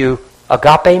 Peter, do you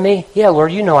agape me? Yeah,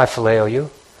 Lord, you know I phileo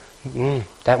you.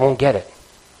 That won't get it.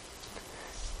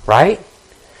 Right?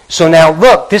 So now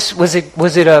look, it was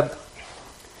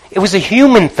a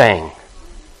human thing.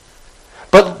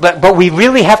 But we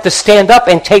really have to stand up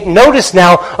and take notice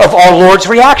now of our Lord's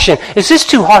reaction. Is this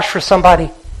too harsh for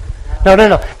somebody? No.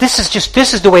 This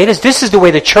is the way it is. This is the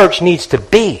way the church needs to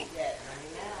be.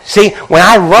 See, when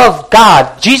I love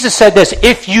God, Jesus said this,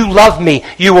 if you love me,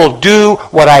 you will do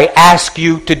what I ask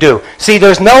you to do. See,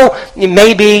 there's no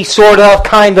maybe, sort of,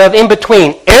 kind of, in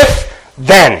between. If,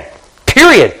 then.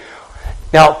 Period.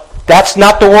 Now, that's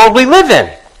not the world we live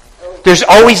in. There's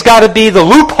always got to be the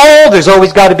loophole. There's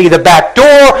always got to be the back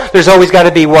door. There's always got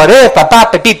to be what if.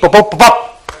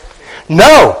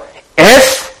 No.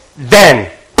 If,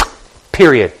 then.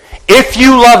 Period. If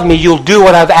you love me, you'll do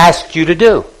what I've asked you to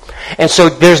do. And so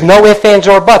there's no ifs, ands,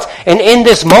 or buts. And in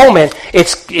this moment,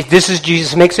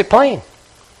 Jesus makes it plain.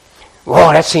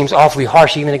 Oh, that seems awfully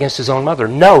harsh even against his own mother.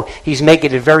 No, he's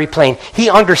making it very plain. He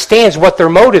understands what their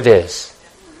motive is.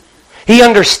 He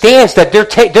understands that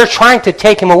they're trying to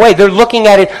take him away. They're looking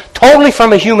at it totally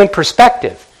from a human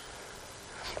perspective.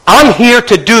 I'm here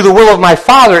to do the will of my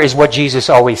Father is what Jesus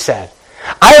always said.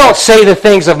 I don't say the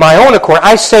things of my own accord.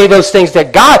 I say those things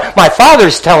that God, my Father,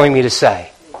 is telling me to say.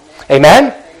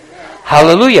 Amen?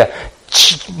 Hallelujah.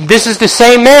 This is the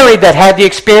same Mary that had the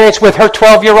experience with her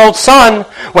 12-year-old son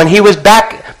when he was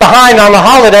back behind on the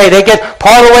holiday. They get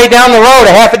part of the way down the road,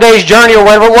 a half a day's journey or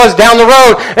whatever it was down the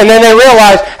road, and then they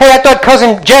realize, hey, I thought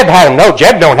cousin Jeb had him. No,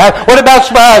 Jeb don't have him. What about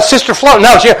Sister Flo?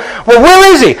 No, well,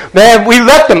 where is he? Man, we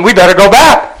left him. We better go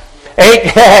back.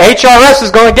 HRS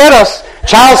is going to get us.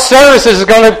 Child Services is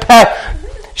going to...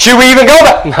 Should we even go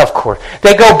back? No, of course.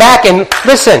 They go back and,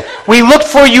 listen, we looked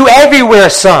for you everywhere,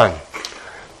 son.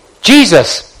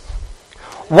 Jesus,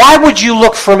 why would you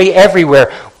look for me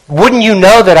everywhere? Wouldn't you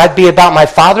know that I'd be about my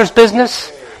Father's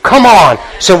business? Come on.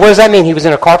 So what does that mean? He was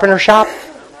in a carpenter shop?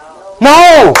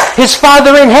 No. His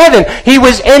Father in heaven. He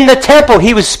was in the temple.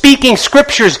 He was speaking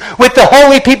scriptures with the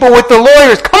holy people, with the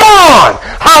lawyers. Come on.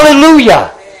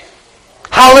 Hallelujah.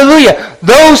 Hallelujah.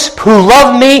 Those who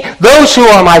love me, those who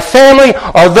are my family,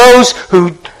 are those who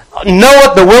know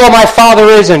what the will of my Father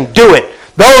is and do it.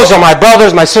 Those are my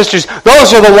brothers, my sisters.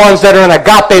 Those are the ones that are in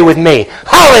agape with me.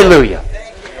 Hallelujah.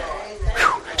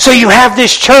 So you have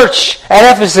this church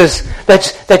at Ephesus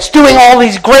that's doing all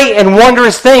these great and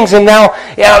wondrous things, and now,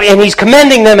 and he's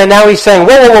commending them, and now he's saying,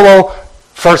 whoa, whoa, whoa, whoa,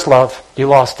 first love, you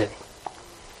lost it.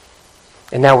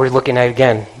 And now we're looking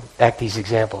at these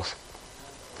examples.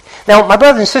 Now, my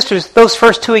brothers and sisters, those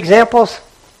first two examples,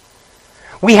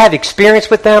 we have experience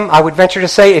with them. I would venture to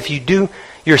say, if you do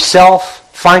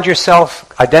yourself, find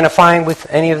yourself identifying with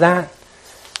any of that,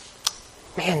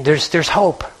 man, there's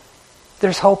hope.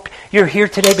 There's hope. You're here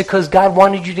today because God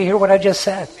wanted you to hear what I just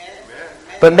said.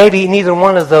 But maybe neither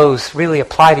one of those really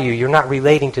apply to you. You're not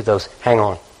relating to those. Hang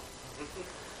on.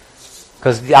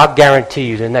 Because I'll guarantee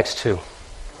you the next two.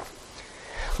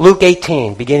 Luke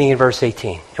 18, beginning in verse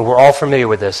 18. And we're all familiar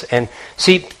with this. And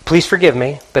see, please forgive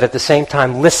me, but at the same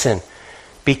time, listen.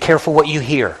 Be careful what you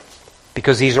hear.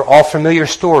 Because these are all familiar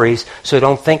stories, so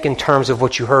don't think in terms of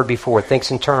what you heard before. Think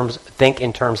in terms,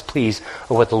 please,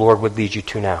 of what the Lord would lead you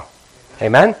to now.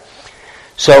 Amen?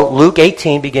 So, Luke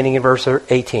 18, beginning in verse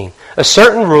 18. A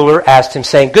certain ruler asked him,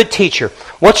 saying, Good teacher,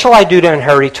 what shall I do to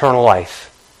inherit eternal life?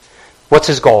 What's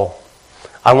his goal?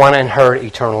 I want to inherit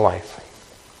eternal life.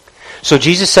 So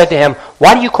Jesus said to him,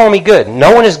 Why do you call me good?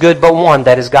 No one is good but one,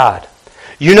 that is God.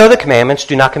 You know the commandments.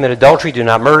 Do not commit adultery, do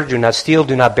not murder, do not steal,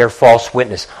 do not bear false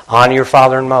witness. Honor your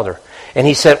father and mother. And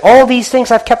he said, All these things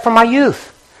I've kept from my youth.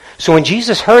 So when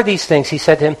Jesus heard these things, he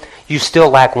said to him, You still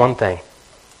lack one thing.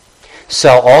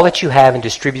 Sell all that you have and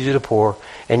distribute to the poor,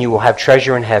 and you will have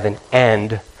treasure in heaven,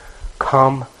 and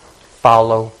come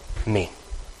follow me.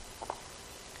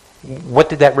 What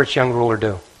did that rich young ruler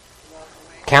do?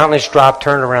 Countenance dropped,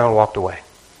 turned around, and walked away.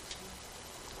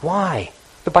 Why?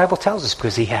 The Bible tells us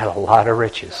because he had a lot of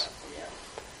riches.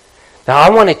 Now I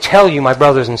want to tell you, my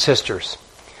brothers and sisters,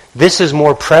 this is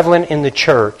more prevalent in the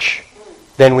church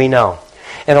than we know.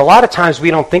 And a lot of times we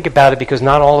don't think about it because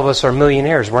not all of us are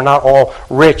millionaires. We're not all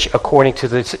rich according to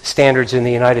the standards in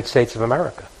the United States of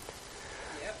America.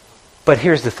 But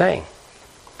here's the thing.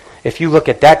 If you look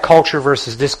at that culture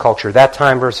versus this culture, that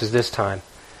time versus this time,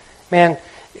 man,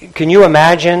 can you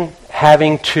imagine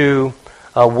having to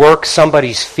work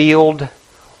somebody's field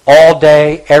all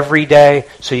day, every day,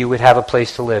 so you would have a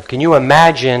place to live? Can you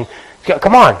imagine,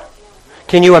 come on,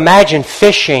 can you imagine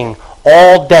fishing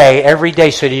all day, every day,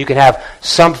 so that you can have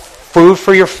some food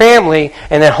for your family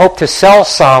and then hope to sell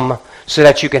some so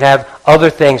that you can have other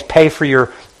things, pay for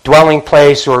your dwelling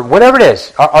place or whatever it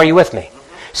is? Are you with me?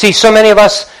 See, so many of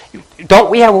us, don't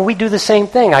we? Yeah, well, we do the same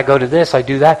thing. I go to this, I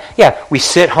do that. Yeah, we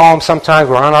sit home sometimes,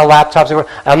 we're on our laptops.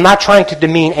 I'm not trying to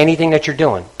demean anything that you're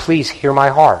doing. Please hear my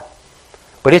heart.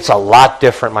 But it's a lot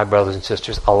different, my brothers and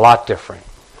sisters, a lot different.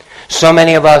 So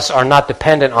many of us are not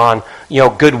dependent on,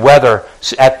 good weather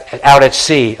out at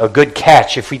sea, a good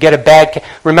catch. If we get a bad catch.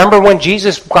 Remember when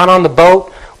Jesus got on the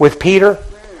boat with Peter?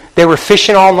 They were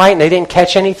fishing all night and they didn't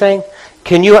catch anything?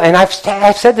 Can you, and I've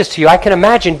said this to you, I can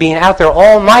imagine being out there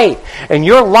all night and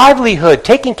your livelihood,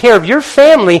 taking care of your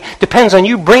family depends on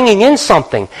you bringing in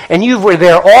something. And you were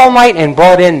there all night and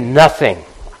brought in nothing.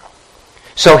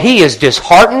 So he is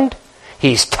disheartened.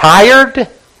 He's tired.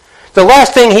 The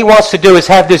last thing he wants to do is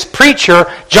have this preacher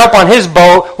jump on his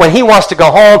boat when he wants to go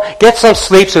home, get some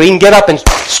sleep so he can get up and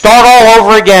start all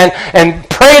over again and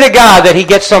pray to God that he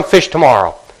gets some fish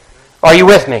tomorrow. Are you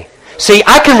with me? See,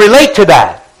 I can relate to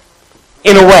that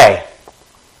in a way.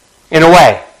 In a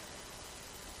way.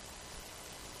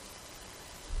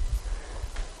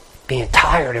 Being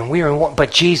tired and weary,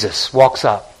 but Jesus walks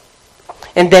up.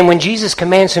 And then when Jesus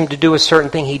commands him to do a certain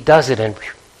thing, he does it and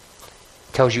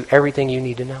tells you everything you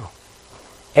need to know.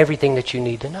 Everything that you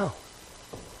need to know.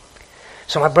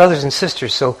 So my brothers and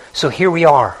sisters, so here we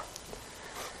are.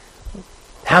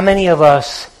 How many of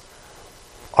us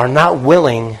are not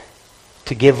willing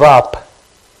to give up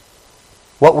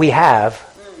what we have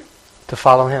to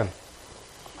follow him?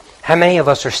 How many of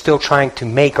us are still trying to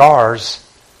make ours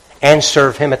and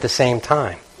serve him at the same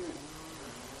time?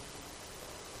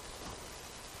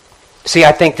 See,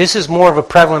 I think this is more of a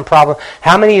prevalent problem.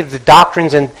 How many of the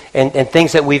doctrines and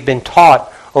things that we've been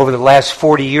taught over the last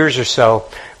 40 years or so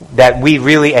that we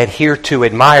really adhere to,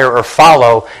 admire, or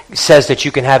follow says that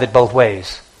you can have it both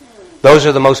ways? Those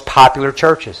are the most popular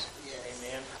churches.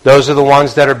 Those are the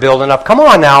ones that are building up. Come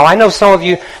on now, I know some of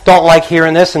you don't like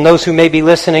hearing this, and those who may be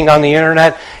listening on the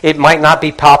internet, it might not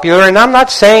be popular. And I'm not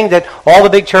saying that all the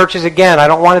big churches, again, I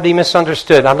don't want to be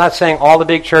misunderstood. I'm not saying all the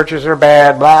big churches are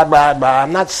bad, blah, blah, blah.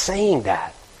 I'm not saying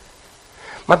that.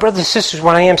 My brothers and sisters,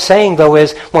 what I am saying, though,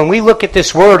 is when we look at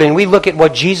this word and we look at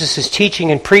what Jesus is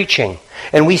teaching and preaching,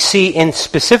 and we see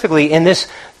specifically in this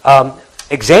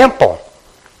example,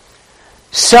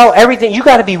 sell everything. You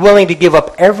got to be willing to give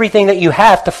up everything that you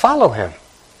have to follow him.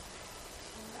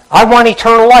 I want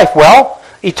eternal life. Well,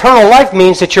 eternal life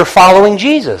means that you're following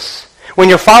Jesus. When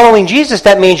you're following Jesus,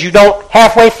 that means you don't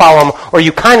halfway follow him, or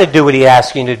you kind of do what he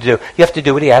asks you to do. You have to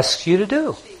do what he asks you to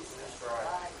do.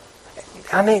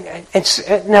 I mean,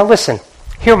 now listen,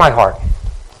 hear my heart.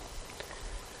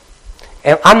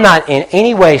 And I'm not in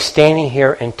any way standing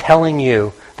here and telling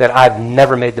you that I've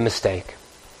never made the mistake,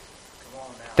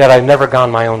 that I've never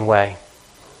gone my own way.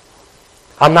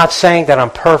 I'm not saying that I'm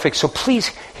perfect, so please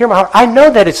hear my heart. I know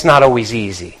that it's not always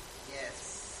easy.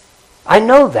 I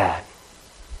know that.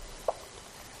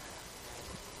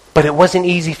 But it wasn't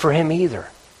easy for him either.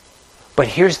 But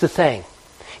here's the thing.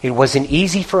 It wasn't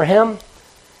easy for him.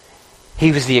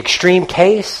 He was the extreme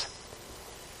case.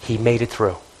 He made it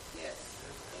through.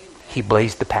 He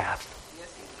blazed the path.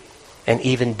 And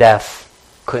even death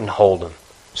couldn't hold him.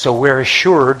 So we're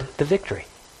assured the victory.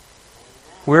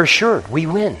 We're assured we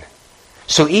win.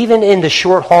 So even in the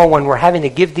short haul when we're having to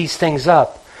give these things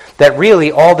up, that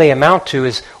really all they amount to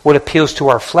is what appeals to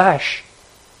our flesh.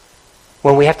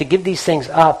 When we have to give these things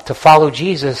up to follow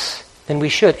Jesus, then we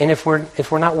should. And if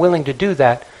we're not willing to do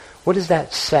that, what does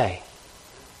that say?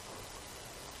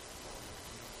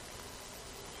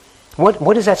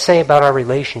 What does that say about our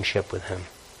relationship with him?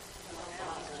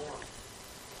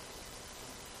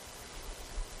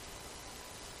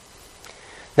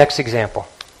 Next example.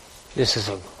 This is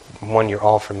one you're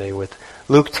all familiar with.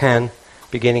 Luke 10,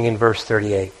 beginning in verse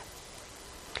 38.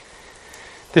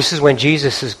 This is when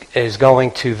Jesus is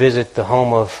going to visit the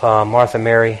home of Martha,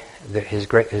 Mary, his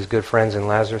good friends, and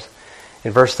Lazarus.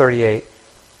 In verse 38,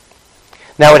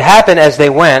 now it happened as they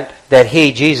went that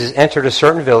he, Jesus, entered a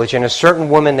certain village, and a certain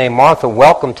woman named Martha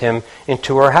welcomed him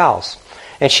into her house.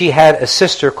 And she had a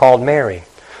sister called Mary,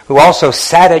 who also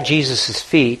sat at Jesus'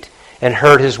 feet and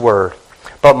heard his word.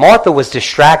 But Martha was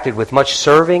distracted with much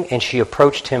serving, and she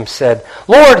approached him and said,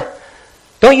 Lord,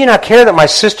 don't you not care that my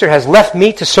sister has left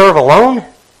me to serve alone?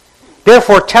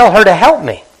 Therefore tell her to help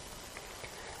me.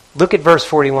 Look at verse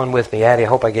 41 with me, Addie. I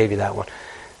hope I gave you that one.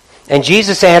 And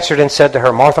Jesus answered and said to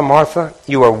her, Martha, Martha,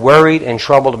 you are worried and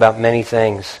troubled about many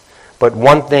things, but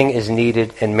one thing is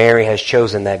needed, and Mary has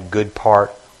chosen that good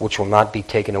part, which will not be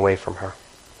taken away from her.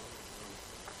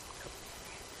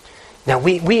 Now,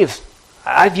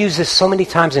 I've used this so many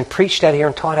times and preached out of here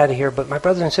and taught out of here, but my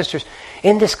brothers and sisters,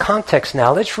 in this context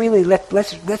now, let's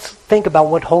think about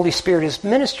what Holy Spirit is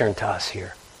ministering to us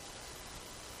here.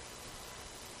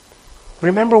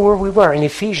 Remember where we were in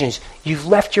Ephesians. You've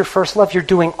left your first love. You're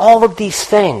doing all of these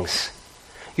things.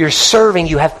 You're serving.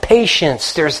 You have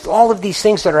patience. There's all of these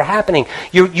things that are happening.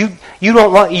 You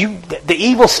don't want the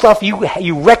evil stuff.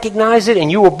 You recognize it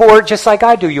and you abhor it just like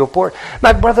I do. You abhor it.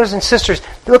 My brothers and sisters,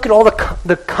 look at all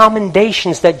the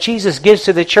commendations that Jesus gives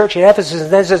to the church at Ephesus, and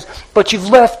then says, "But you've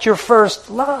left your first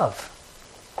love."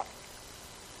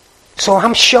 So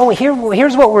I'm showing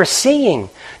here's what we're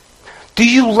seeing. Do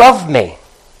you love me?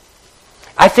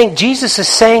 I think Jesus is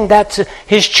saying that to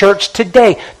his church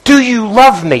today. Do you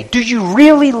love me? Do you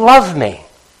really love me? Amen.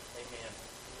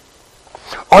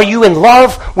 Are you in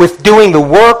love with doing the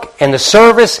work and the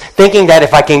service, thinking that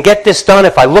if I can get this done,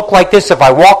 if I look like this, if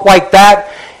I walk like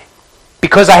that,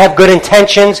 because I have good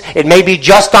intentions, it may be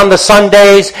just on the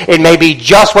Sundays, it may be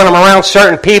just when I'm around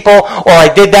certain people, or I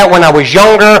did that when I was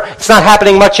younger, it's not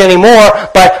happening much anymore,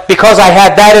 but because I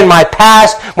had that in my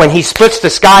past, when he splits the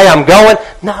sky, I'm going?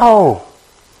 No.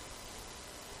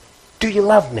 Do you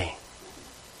love me?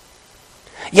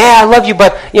 Yeah, I love you,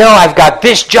 but, I've got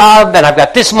this job and I've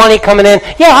got this money coming in.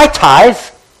 Yeah, I tithe.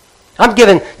 I'm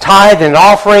giving tithe and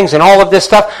offerings and all of this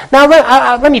stuff. Now,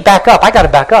 let me back up. I got to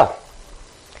back up.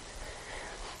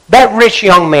 That rich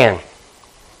young man,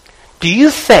 do you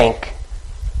think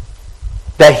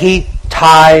that he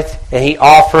tithed and he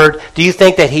offered? Do you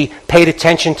think that he paid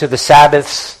attention to the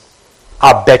Sabbaths?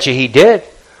 I'll bet you he did.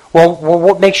 Well,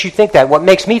 what makes you think that? What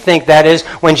makes me think that is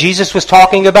when Jesus was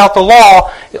talking about the law,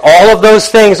 all of those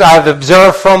things I've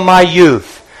observed from my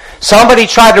youth. Somebody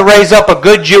tried to raise up a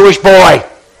good Jewish boy.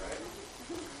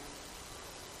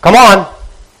 Come on.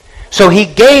 So he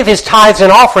gave his tithes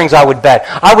and offerings, I would bet.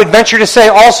 I would venture to say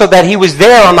also that he was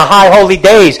there on the high holy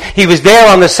days. He was there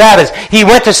on the Sabbaths. He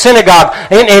went to synagogue.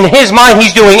 In his mind,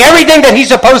 he's doing everything that he's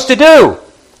supposed to do.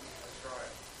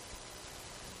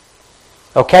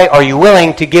 Okay, are you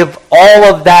willing to give all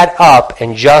of that up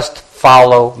and just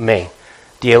follow me?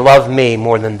 Do you love me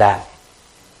more than that?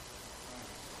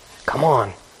 Come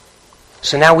on.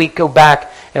 So now we go back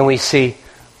and we see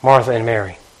Martha and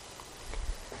Mary.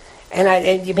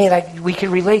 And you mean like we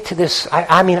can relate to this?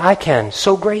 I can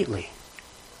so greatly.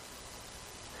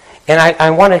 And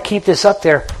I want to keep this up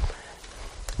there.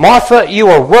 Martha, you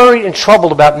are worried and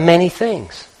troubled about many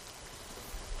things.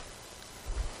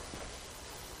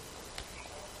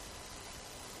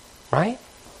 Right?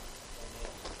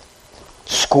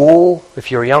 School, if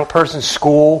you're a young person,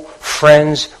 school,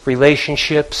 friends,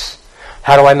 relationships.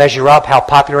 How do I measure up? How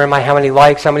popular am I? How many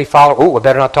likes? How many followers? Oh, I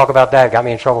better not talk about that. It got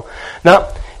me in trouble.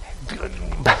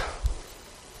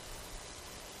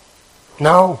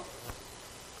 No.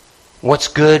 What's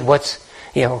good? What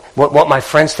my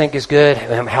friends think is good?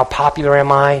 How popular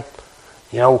am I?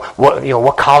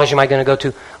 What college am I going to go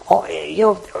to? Oh,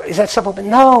 is that something?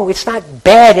 No, it's not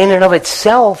bad in and of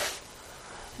itself.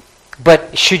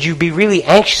 But should you be really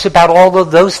anxious about all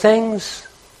of those things?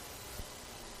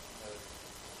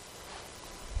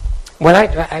 When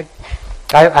I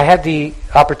had the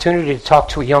opportunity to talk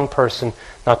to a young person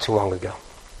not too long ago.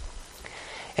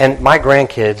 And my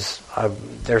grandkids,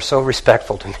 they're so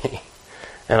respectful to me.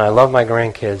 And I love my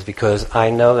grandkids because I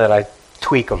know that I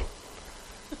tweak them.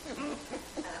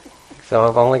 So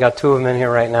I've only got 2 of them in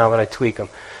here right now, but I tweak them.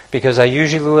 Because I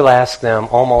usually will ask them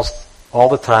almost all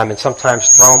the time, and sometimes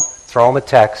throw them a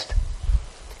text.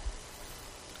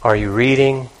 Are you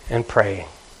reading and praying?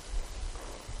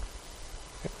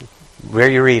 Where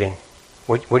are you reading?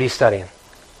 What are you studying?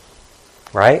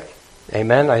 Right?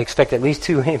 Amen? I expect at least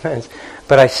 2 amens.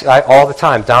 But I all the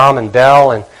time, Dom and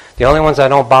Bell, and the only ones I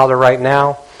don't bother right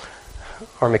now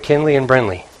are McKinley and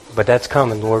Brindley. But that's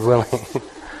coming, Lord willing.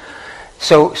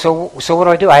 So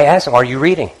what do? I ask them, are you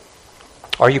reading?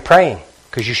 Are you praying?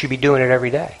 Because you should be doing it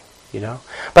every day.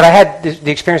 But I had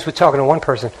the experience with talking to one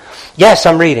person. Yes,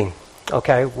 I'm reading.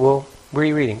 Okay, well, where are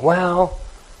you reading? Well,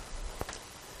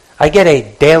 I get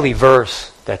a daily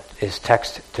verse that is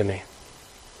text to me.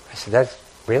 I said, that's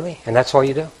really? And that's all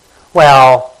you do?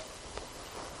 Well,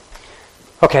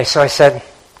 okay, so I said,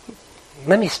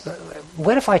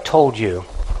 what if I told you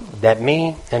that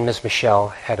me and Miss Michelle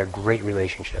had a great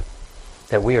relationship?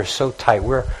 That we are so tight.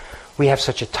 We have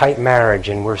such a tight marriage,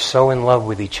 and we're so in love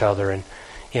with each other, and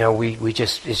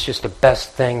it's just the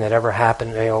best thing that ever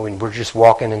happened, and we're just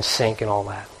walking in sync and all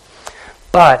that.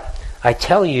 But I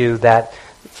tell you that,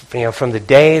 from the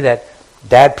day that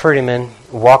Dad Prettyman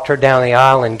walked her down the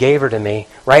aisle and gave her to me,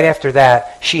 right after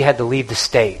that, she had to leave the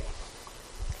state.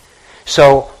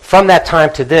 So from that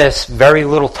time to this, very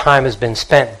little time has been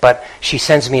spent, but she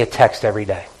sends me a text every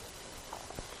day.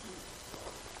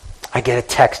 I get a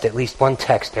text, at least one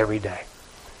text every day.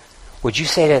 Would you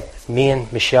say that me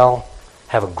and Michelle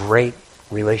have a great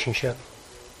relationship?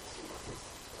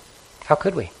 How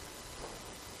could we?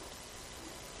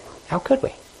 How could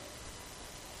we?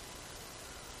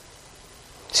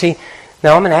 See,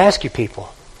 now I'm going to ask you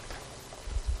people,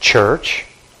 church,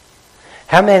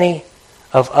 how many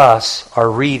of us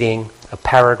are reading a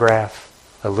paragraph,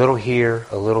 a little here,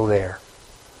 a little there?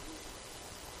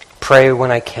 Pray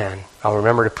when I can. I'll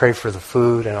remember to pray for the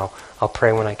food, and I'll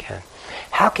pray when I can.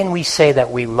 How can we say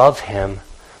that we love Him,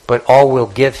 but all we'll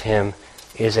give Him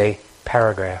is a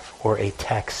paragraph or a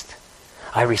text?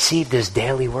 I receive this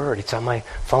daily word. It's on my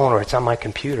phone or it's on my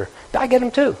computer. I get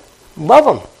them too. Love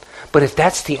them. But if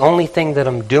that's the only thing that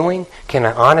I'm doing, can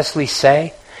I honestly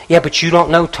say, yeah, but you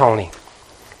don't know, Tony.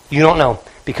 You don't know,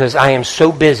 because I am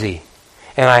so busy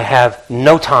and I have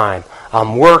no time.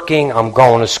 I'm working, I'm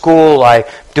going to school, I'm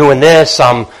doing this,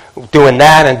 I'm doing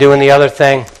that, and doing the other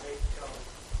thing.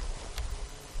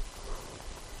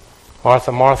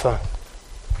 Martha, Martha,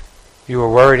 you were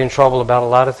worried and troubled about a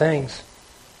lot of things.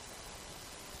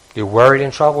 You're worried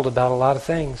and troubled about a lot of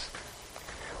things.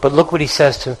 But look what he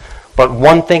says but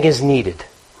one thing is needed.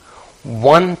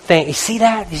 One thing. You see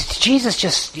that? Jesus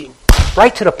just,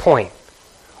 right to the point.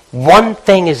 One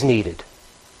thing is needed.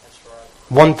 That's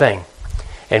right. One thing.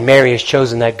 And Mary has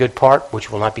chosen that good part,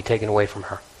 which will not be taken away from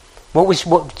her.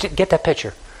 Get that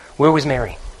picture. Where was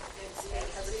Mary? At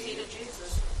the feet of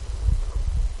Jesus.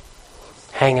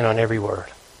 Hanging on every word.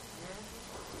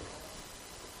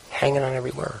 Hanging on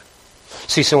every word.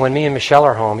 See, so when me and Michelle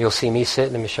are home, you'll see me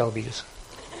sitting and Michelle will be just...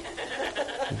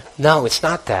 No, it's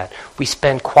not that. We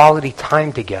spend quality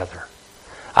time together.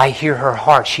 I hear her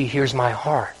heart. She hears my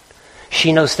heart.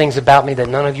 She knows things about me that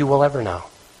none of you will ever know.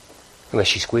 Unless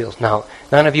she squeals. No,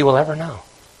 none of you will ever know.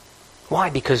 Why?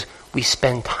 Because we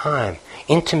spend time.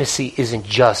 Intimacy isn't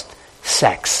just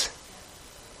sex.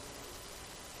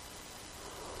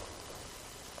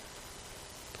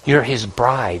 You're His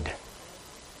bride.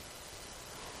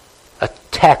 A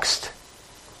text.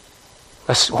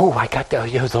 I got that.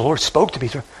 The Lord spoke to me.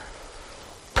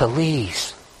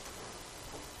 Please.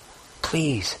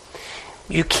 Please.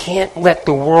 You can't let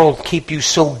the world keep you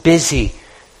so busy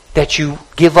that you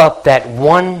give up that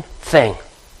one thing.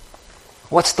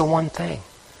 What's the one thing?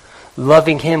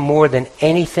 loving him more than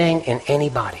anything and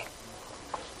anybody.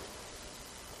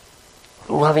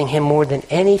 Loving him more than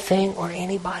anything or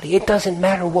anybody. It doesn't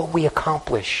matter what we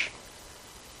accomplish.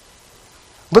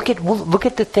 Look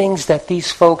at the things that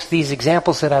these folks, these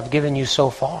examples that I've given you so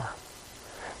far.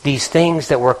 These things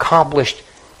that were accomplished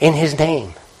in his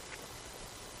name.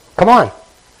 Come on.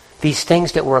 These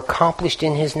things that were accomplished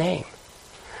in his name.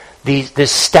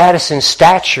 This status and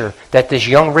stature that this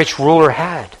young rich ruler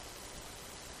had.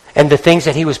 And the things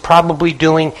that he was probably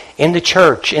doing in the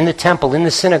church, in the temple, in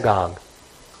the synagogue.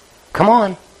 Come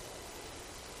on.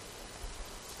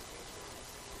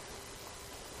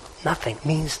 Nothing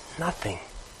means nothing.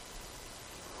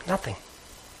 Nothing.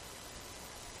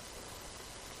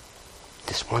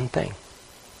 This one thing.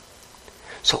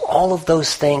 So all of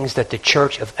those things that the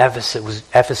church of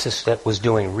Ephesus that was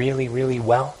doing really, really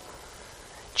well,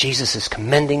 Jesus is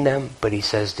commending them, but he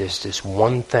says there's this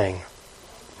one thing.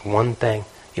 One thing.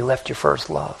 You left your first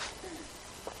love.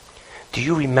 Do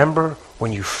you remember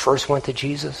when you first went to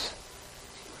Jesus?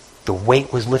 The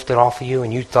weight was lifted off of you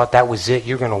and you thought that was it.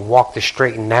 You're going to walk the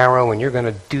straight and narrow and you're going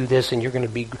to do this and you're going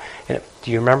to be...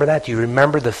 Do you remember that? Do you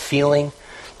remember the feeling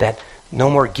that no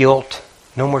more guilt,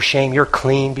 no more shame, you're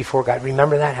clean before God?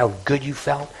 Remember that? How good you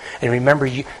felt? And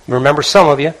remember some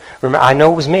of you, I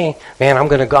know it was me. Man, I'm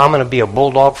going to be a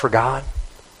bulldog for God.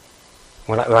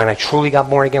 When I truly got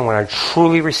born again, when I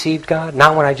truly received God,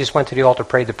 not when I just went to the altar,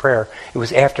 prayed the prayer. It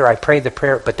was after I prayed the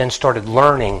prayer, but then started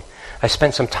learning. I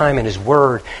spent some time in his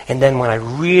word, and then when I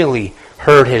really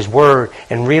heard his word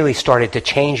and really started to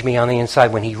change me on the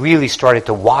inside, when he really started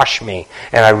to wash me,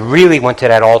 and I really went to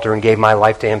that altar and gave my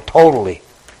life to him totally,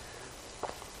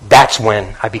 that's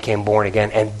when I became born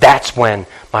again, and that's when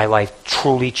my life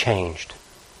truly changed.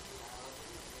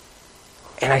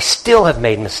 And I still have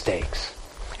made mistakes.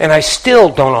 And I still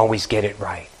don't always get it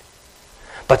right.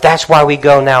 But that's why we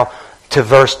go now to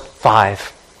verse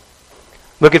 5.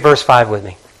 Look at verse 5 with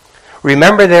me.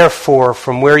 Remember therefore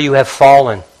from where you have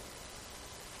fallen.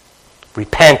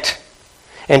 Repent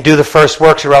and do the first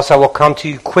works, or else I will come to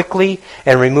you quickly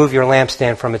and remove your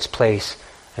lampstand from its place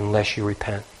unless you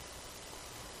repent.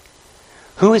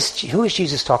 Who is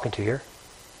Jesus talking to here?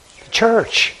 The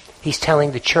church. He's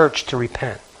telling the church to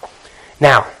repent.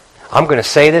 Now, I'm going to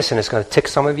say this, and it's going to tick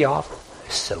some of you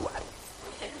off. So what?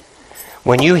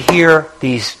 When you hear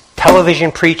these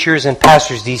television preachers and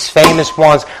pastors, these famous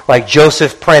ones like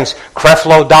Joseph Prince,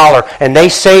 Creflo Dollar, and they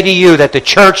say to you that the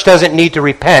church doesn't need to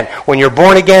repent. When you're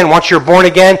born again, once you're born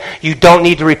again, you don't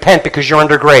need to repent because you're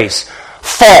under grace.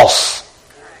 False.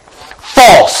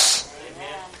 False.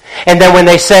 And then when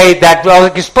they say that, well,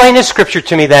 explain this scripture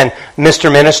to me then,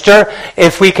 Mr. Minister.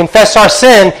 If we confess our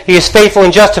sin, he is faithful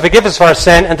and just to forgive us of our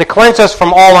sin and to cleanse us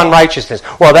from all unrighteousness.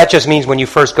 Well, that just means when you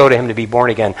first go to him to be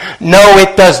born again. No,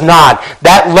 it does not.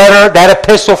 That letter, that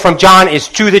epistle from John is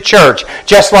to the church.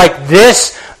 Just like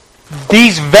these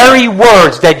very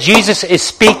words that Jesus is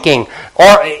speaking,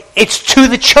 it's to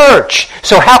the church.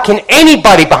 So how can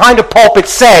anybody behind a pulpit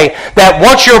say that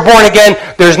once you're born again,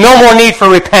 there's no more need for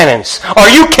repentance? Are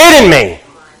you kidding me?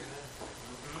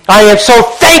 I am so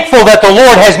thankful that the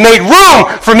Lord has made room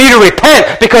for me to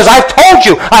repent, because I've told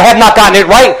you I have not gotten it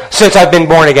right since I've been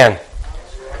born again.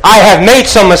 I have made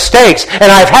some mistakes,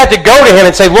 and I've had to go to him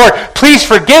and say, Lord, please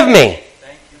forgive me.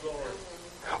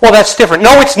 Well, that's different.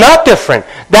 No, it's not different.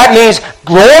 That means,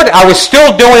 Lord, I was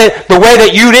still doing it the way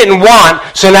that you didn't want,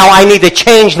 so now I need to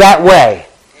change that way.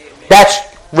 That's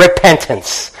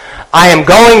repentance. I am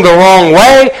going the wrong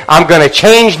way. I'm going to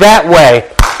change that way.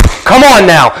 Come on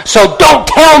now. So don't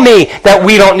tell me that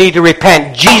we don't need to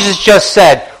repent. Jesus just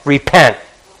said, repent.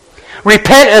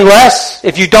 Repent unless,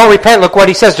 if you don't repent, look what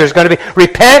he says. There's going to be,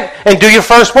 repent and do your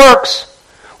first works.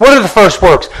 What are the first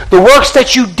works? The works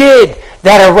that you did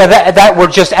that were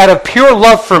just out of pure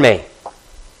love for me.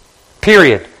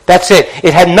 Period. That's it.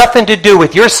 It had nothing to do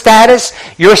with your status,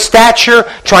 your stature,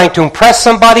 trying to impress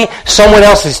somebody, someone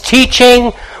else's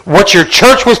teaching, what your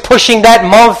church was pushing that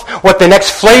month, what the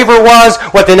next flavor was,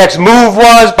 what the next move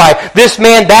was by this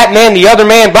man, that man, the other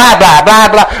man, blah, blah, blah,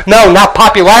 blah. No, not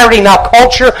popularity, not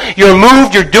culture. You're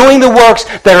moved, you're doing the works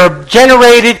that are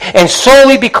generated and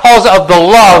solely because of the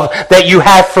love that you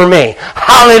have for me.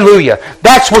 Hallelujah.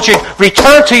 That's what you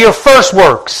return to your first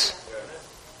works.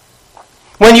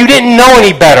 When you didn't know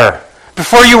any better,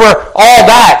 before you were all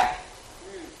that,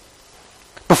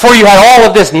 before you had all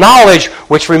of this knowledge,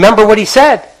 which remember what he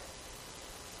said.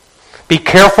 Be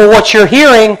careful what you're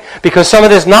hearing, because some of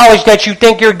this knowledge that you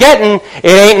think you're getting, it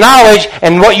ain't knowledge,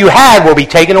 and what you had will be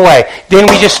taken away. Didn't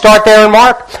we just start there in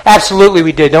Mark? Absolutely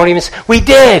we did. We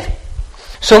did.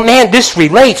 So man, this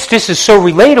relates. This is so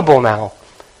relatable now.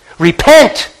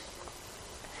 Repent.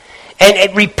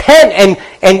 And repent,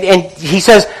 and he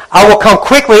says, I will come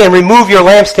quickly and remove your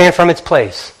lampstand from its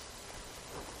place.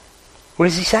 What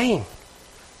is he saying?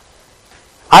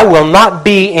 I will not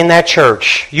be in that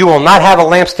church. You will not have a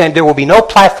lampstand. There will be no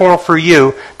platform for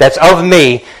you that's of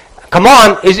me. Come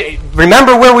on,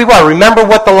 remember where we were. Remember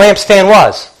what the lampstand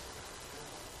was.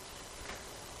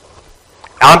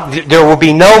 There will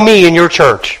be no me in your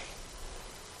church.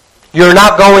 You're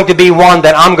not going to be one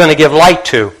that I'm going to give light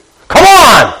to. Come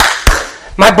on!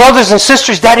 My brothers and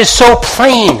sisters, that is so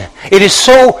plain. It is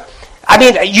so...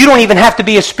 you don't even have to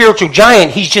be a spiritual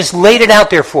giant. He's just laid it out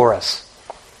there for us.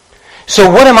 So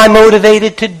what am I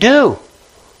motivated to do?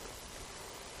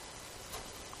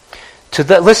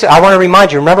 Listen, I want to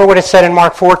remind you, remember what it said in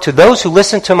Mark 4? To those who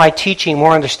listen to my teaching,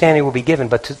 more understanding will be given.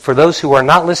 But for those who are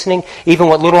not listening, even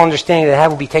what little understanding they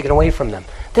have will be taken away from them.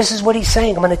 This is what he's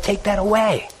saying. I'm going to take that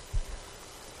away.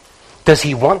 Does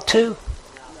he want to?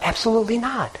 Absolutely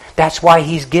not. That's why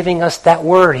he's giving us that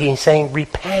word. He's saying,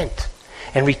 repent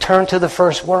and return to the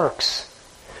first works.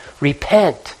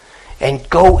 Repent and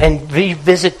go and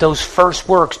revisit those first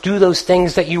works. Do those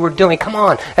things that you were doing. Come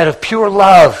on, out of pure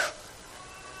love.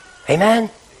 Amen?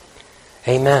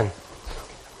 Amen.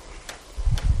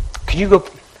 Can you go...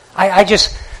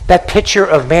 that picture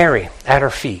of Mary at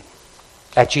her feet,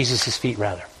 at Jesus' feet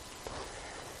rather.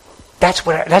 That's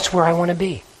where I want to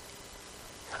be.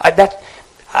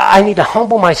 I need to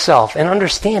humble myself and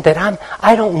understand that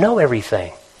I don't know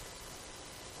everything.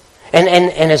 And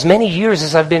as many years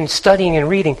as I've been studying and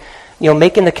reading,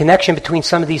 making the connection between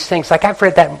some of these things. Like I've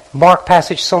read that Mark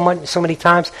passage so many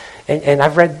times, and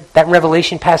I've read that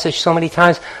Revelation passage so many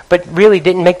times, but really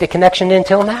didn't make the connection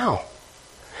until now.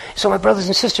 So my brothers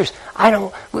and sisters,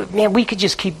 we could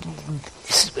just keep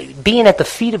being at the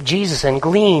feet of Jesus and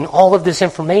glean all of this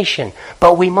information,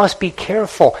 but we must be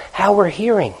careful how we're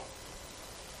hearing.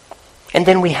 And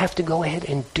then we have to go ahead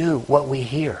and do what we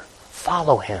hear.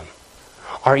 Follow him.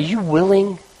 Are you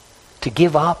willing to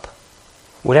give up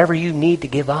whatever you need to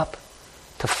give up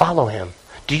to follow him?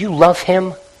 Do you love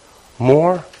him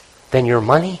more than your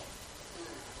money?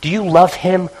 Do you love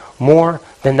him more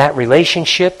than that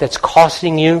relationship that's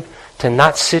costing you to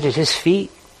not sit at his feet?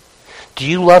 Do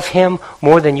you love him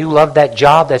more than you love that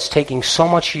job that's taking so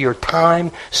much of your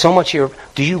time, so much of your...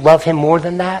 Do you love him more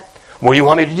than that? What do you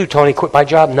want me to do, Tony? Quit my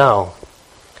job? No.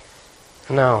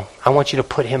 I want you to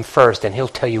put him first, and he'll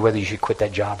tell you whether you should quit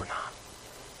that job or not.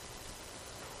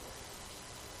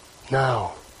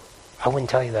 No, I wouldn't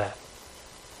tell you that.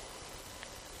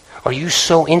 Are you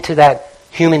so into that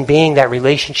human being, that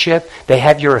relationship? They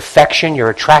have your affection, you're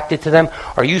attracted to them.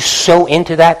 Are you so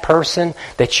into that person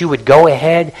that you would go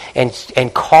ahead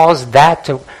and cause that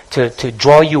to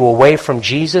draw you away from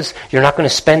Jesus? You're not going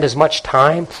to spend as much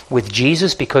time with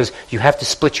Jesus because you have to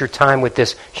split your time with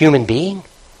this human being?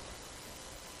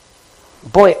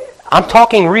 Boy, I'm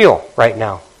talking real right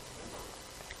now.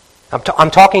 I'm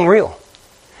talking real.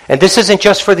 And this isn't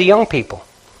just for the young people.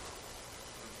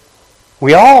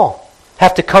 We all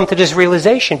have to come to this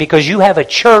realization because you have a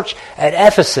church at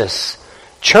Ephesus.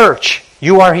 Church.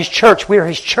 You are his church. We are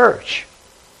his church.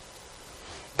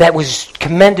 That was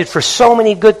commended for so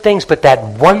many good things, but that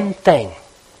one thing.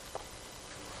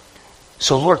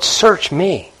 So Lord, search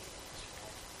me.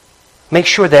 Make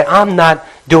sure that I'm not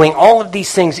doing all of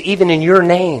these things even in your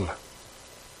name.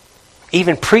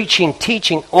 Even preaching,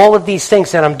 teaching, all of these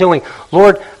things that I'm doing.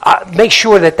 Lord, make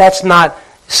sure that that's not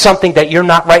something that you're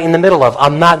not right in the middle of.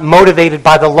 I'm not motivated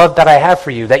by the love that I have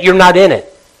for you, that you're not in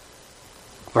it.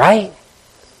 Right?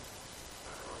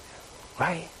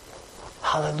 Right?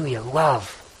 Hallelujah.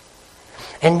 Love.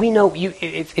 And we know,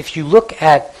 if you look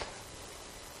at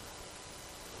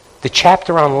the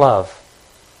chapter on love,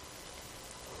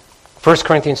 1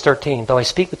 Corinthians 13, though I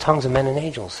speak with tongues of men and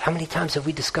angels. How many times have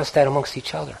we discussed that amongst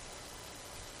each other?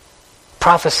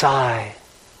 Prophesy.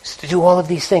 To do all of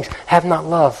these things. Have not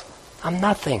love. I'm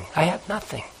nothing. I have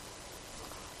nothing.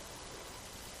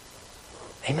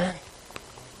 Amen?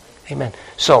 Amen.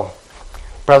 So,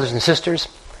 brothers and sisters,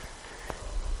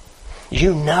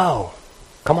 you know,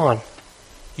 come on,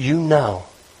 you know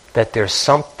that there's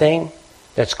something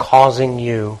that's causing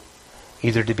you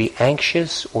either to be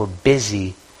anxious or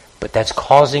busy, but that's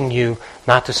causing you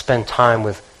not to spend time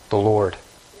with the Lord.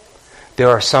 There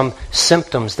are some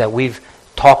symptoms that we've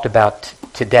talked about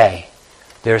today.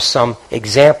 There's some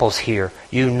examples here.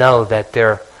 You know that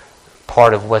they're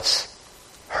part of what's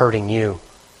hurting you.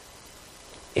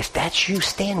 If that's you,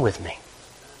 stand with me.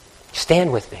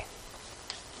 Stand with me.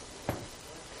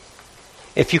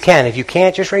 If you can. If you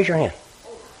can't, just raise your hand.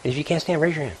 If you can't stand,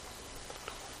 raise your hand.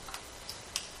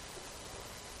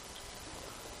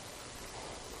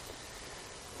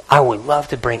 I would love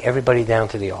to bring everybody down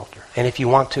to the altar. And if you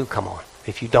want to, come on.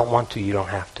 If you don't want to, you don't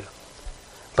have to.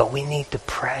 But we need to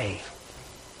pray.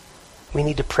 We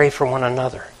need to pray for one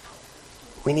another.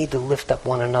 We need to lift up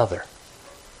one another.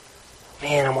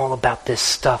 Man, I'm all about this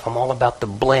stuff. I'm all about the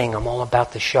bling. I'm all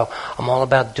about the show. I'm all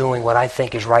about doing what I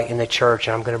think is right in the church.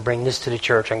 And I'm going to bring this to the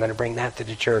church. I'm going to bring that to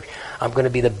the church. I'm going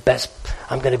to be the best.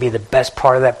 I'm going to be the best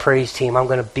part of that praise team. I'm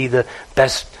going to be the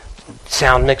best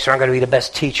sound mixer. I'm going to be the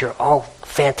best teacher. Oh,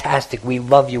 fantastic. We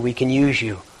love you. We can use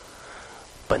you.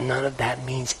 But none of that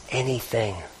means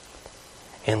anything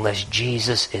unless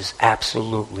Jesus is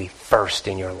absolutely first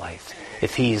in your life.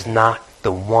 If he is not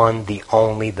the one, the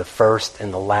only, the first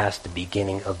and the last, the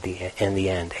beginning of and the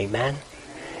end. Amen?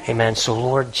 Amen. So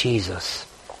Lord Jesus,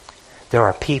 there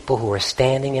are people who are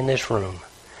standing in this room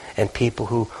and people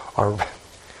who are,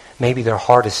 maybe their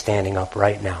heart is standing up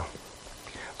right now.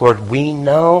 Lord, we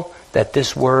know that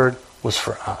this word was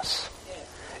for us.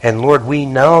 And Lord, we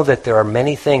know that there are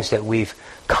many things that we've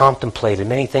contemplated,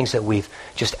 many things that we've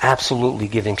just absolutely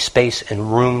given space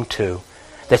and room to,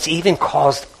 that's even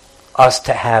caused us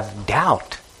to have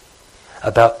doubt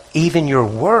about even your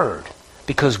word,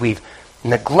 because we've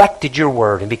neglected your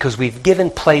word and because we've given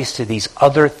place to these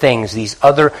other things, these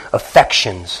other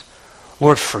affections.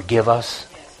 Lord, forgive us.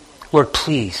 Lord,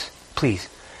 please,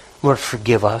 Lord,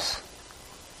 forgive us.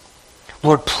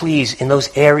 Lord, please, in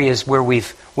those areas where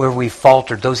we've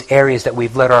faltered, those areas that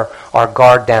we've let our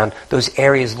guard down, those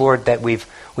areas, Lord, that we've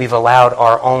allowed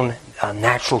our own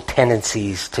natural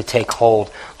tendencies to take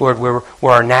hold. Lord, where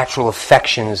our natural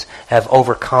affections have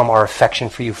overcome our affection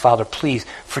for you, Father, please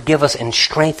forgive us and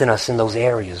strengthen us in those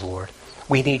areas, Lord.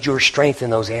 We need your strength in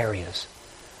those areas.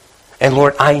 And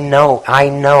Lord, I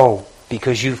know,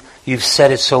 because you've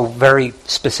said it so very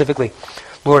specifically,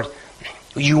 Lord,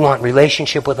 you want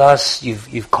relationship with us.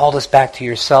 You've called us back to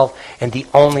yourself, and the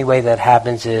only way that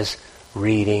happens is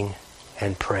reading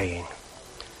and praying.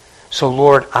 So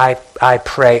Lord, I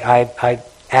pray, I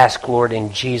ask, Lord,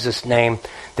 in Jesus' name,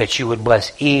 that you would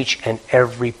bless each and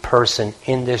every person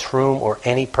in this room, or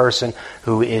any person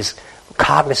who is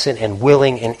cognizant and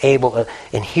willing and able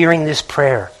in hearing this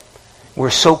prayer.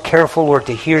 We're so careful, Lord,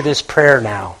 to hear this prayer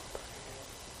now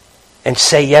and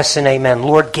say yes and amen.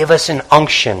 Lord, give us an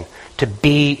unction to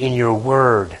be in your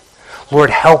word.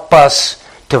 Lord, help us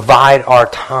divide our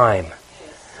time.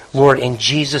 Lord, in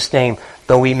Jesus' name,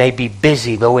 though we may be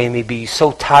busy, though we may be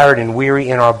so tired and weary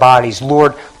in our bodies,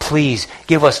 Lord, please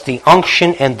give us the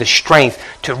unction and the strength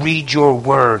to read your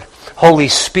word. Holy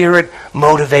Spirit,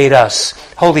 motivate us.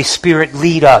 Holy Spirit,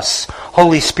 lead us.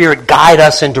 Holy Spirit, guide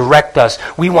us and direct us.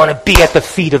 We want to be at the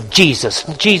feet of Jesus.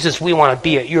 Jesus, we want to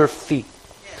be at your feet.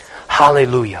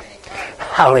 Hallelujah.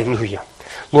 Hallelujah.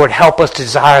 Lord, help us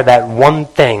desire that one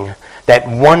thing, that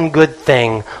one good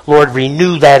thing. Lord,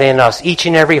 renew that in us. Each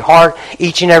and every heart,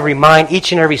 each and every mind,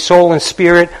 each and every soul and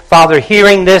spirit. Father,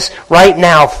 hearing this right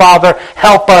now, Father,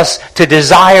 help us to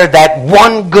desire that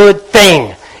one good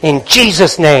thing in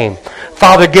Jesus' name.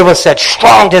 Father, give us that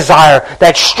strong desire,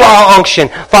 that strong unction.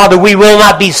 Father, we will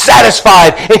not be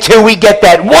satisfied until we get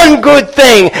that one good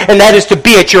thing, and that is to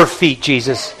be at your feet,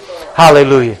 Jesus.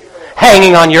 Hallelujah.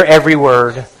 Hanging on your every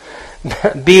word.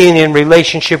 Being in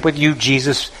relationship with you,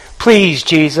 Jesus. Please,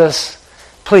 Jesus.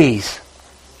 Please.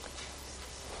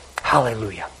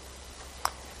 Hallelujah.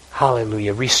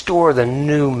 Hallelujah. Restore the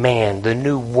new man, the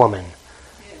new woman.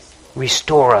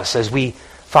 Restore us as we,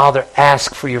 Father,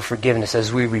 ask for your forgiveness,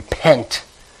 as we repent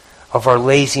of our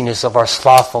laziness, of our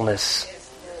slothfulness.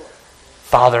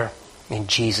 Father, in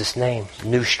Jesus' name,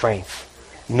 new strength,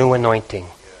 new anointing,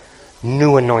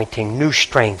 new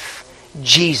strength.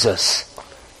 Jesus.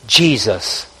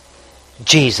 Jesus.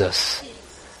 Jesus.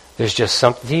 There's just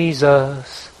something.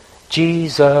 Jesus.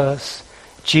 Jesus.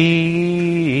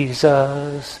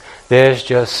 Jesus. There's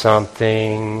just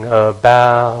something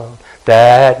about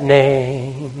that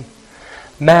name.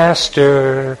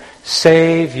 Master,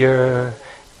 Savior,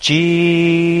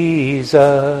 Jesus,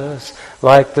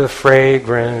 like the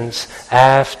fragrance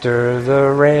after the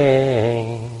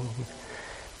rain.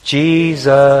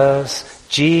 Jesus,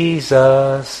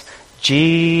 Jesus,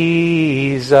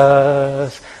 Jesus,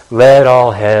 let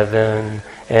all heaven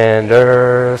and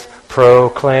earth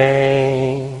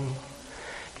proclaim.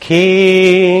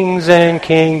 Kings and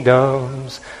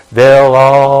kingdoms, they'll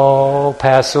all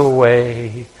pass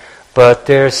away, but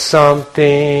there's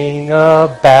something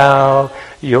about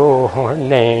your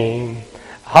name.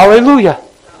 Hallelujah.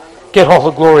 Get all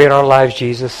the glory in our lives,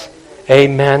 Jesus.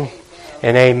 Amen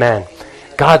and amen.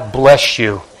 God bless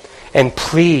you. And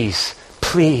please,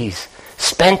 please,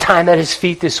 spend time at his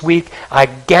feet this week. I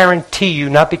guarantee you,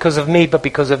 not because of me, but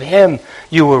because of him,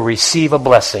 you will receive a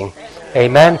blessing.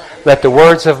 Amen. Let the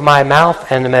words of my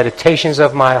mouth and the meditations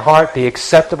of my heart be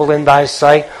acceptable in thy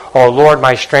sight, O Lord,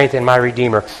 my strength and my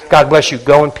Redeemer. God bless you.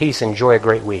 Go in peace. Enjoy a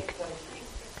great week.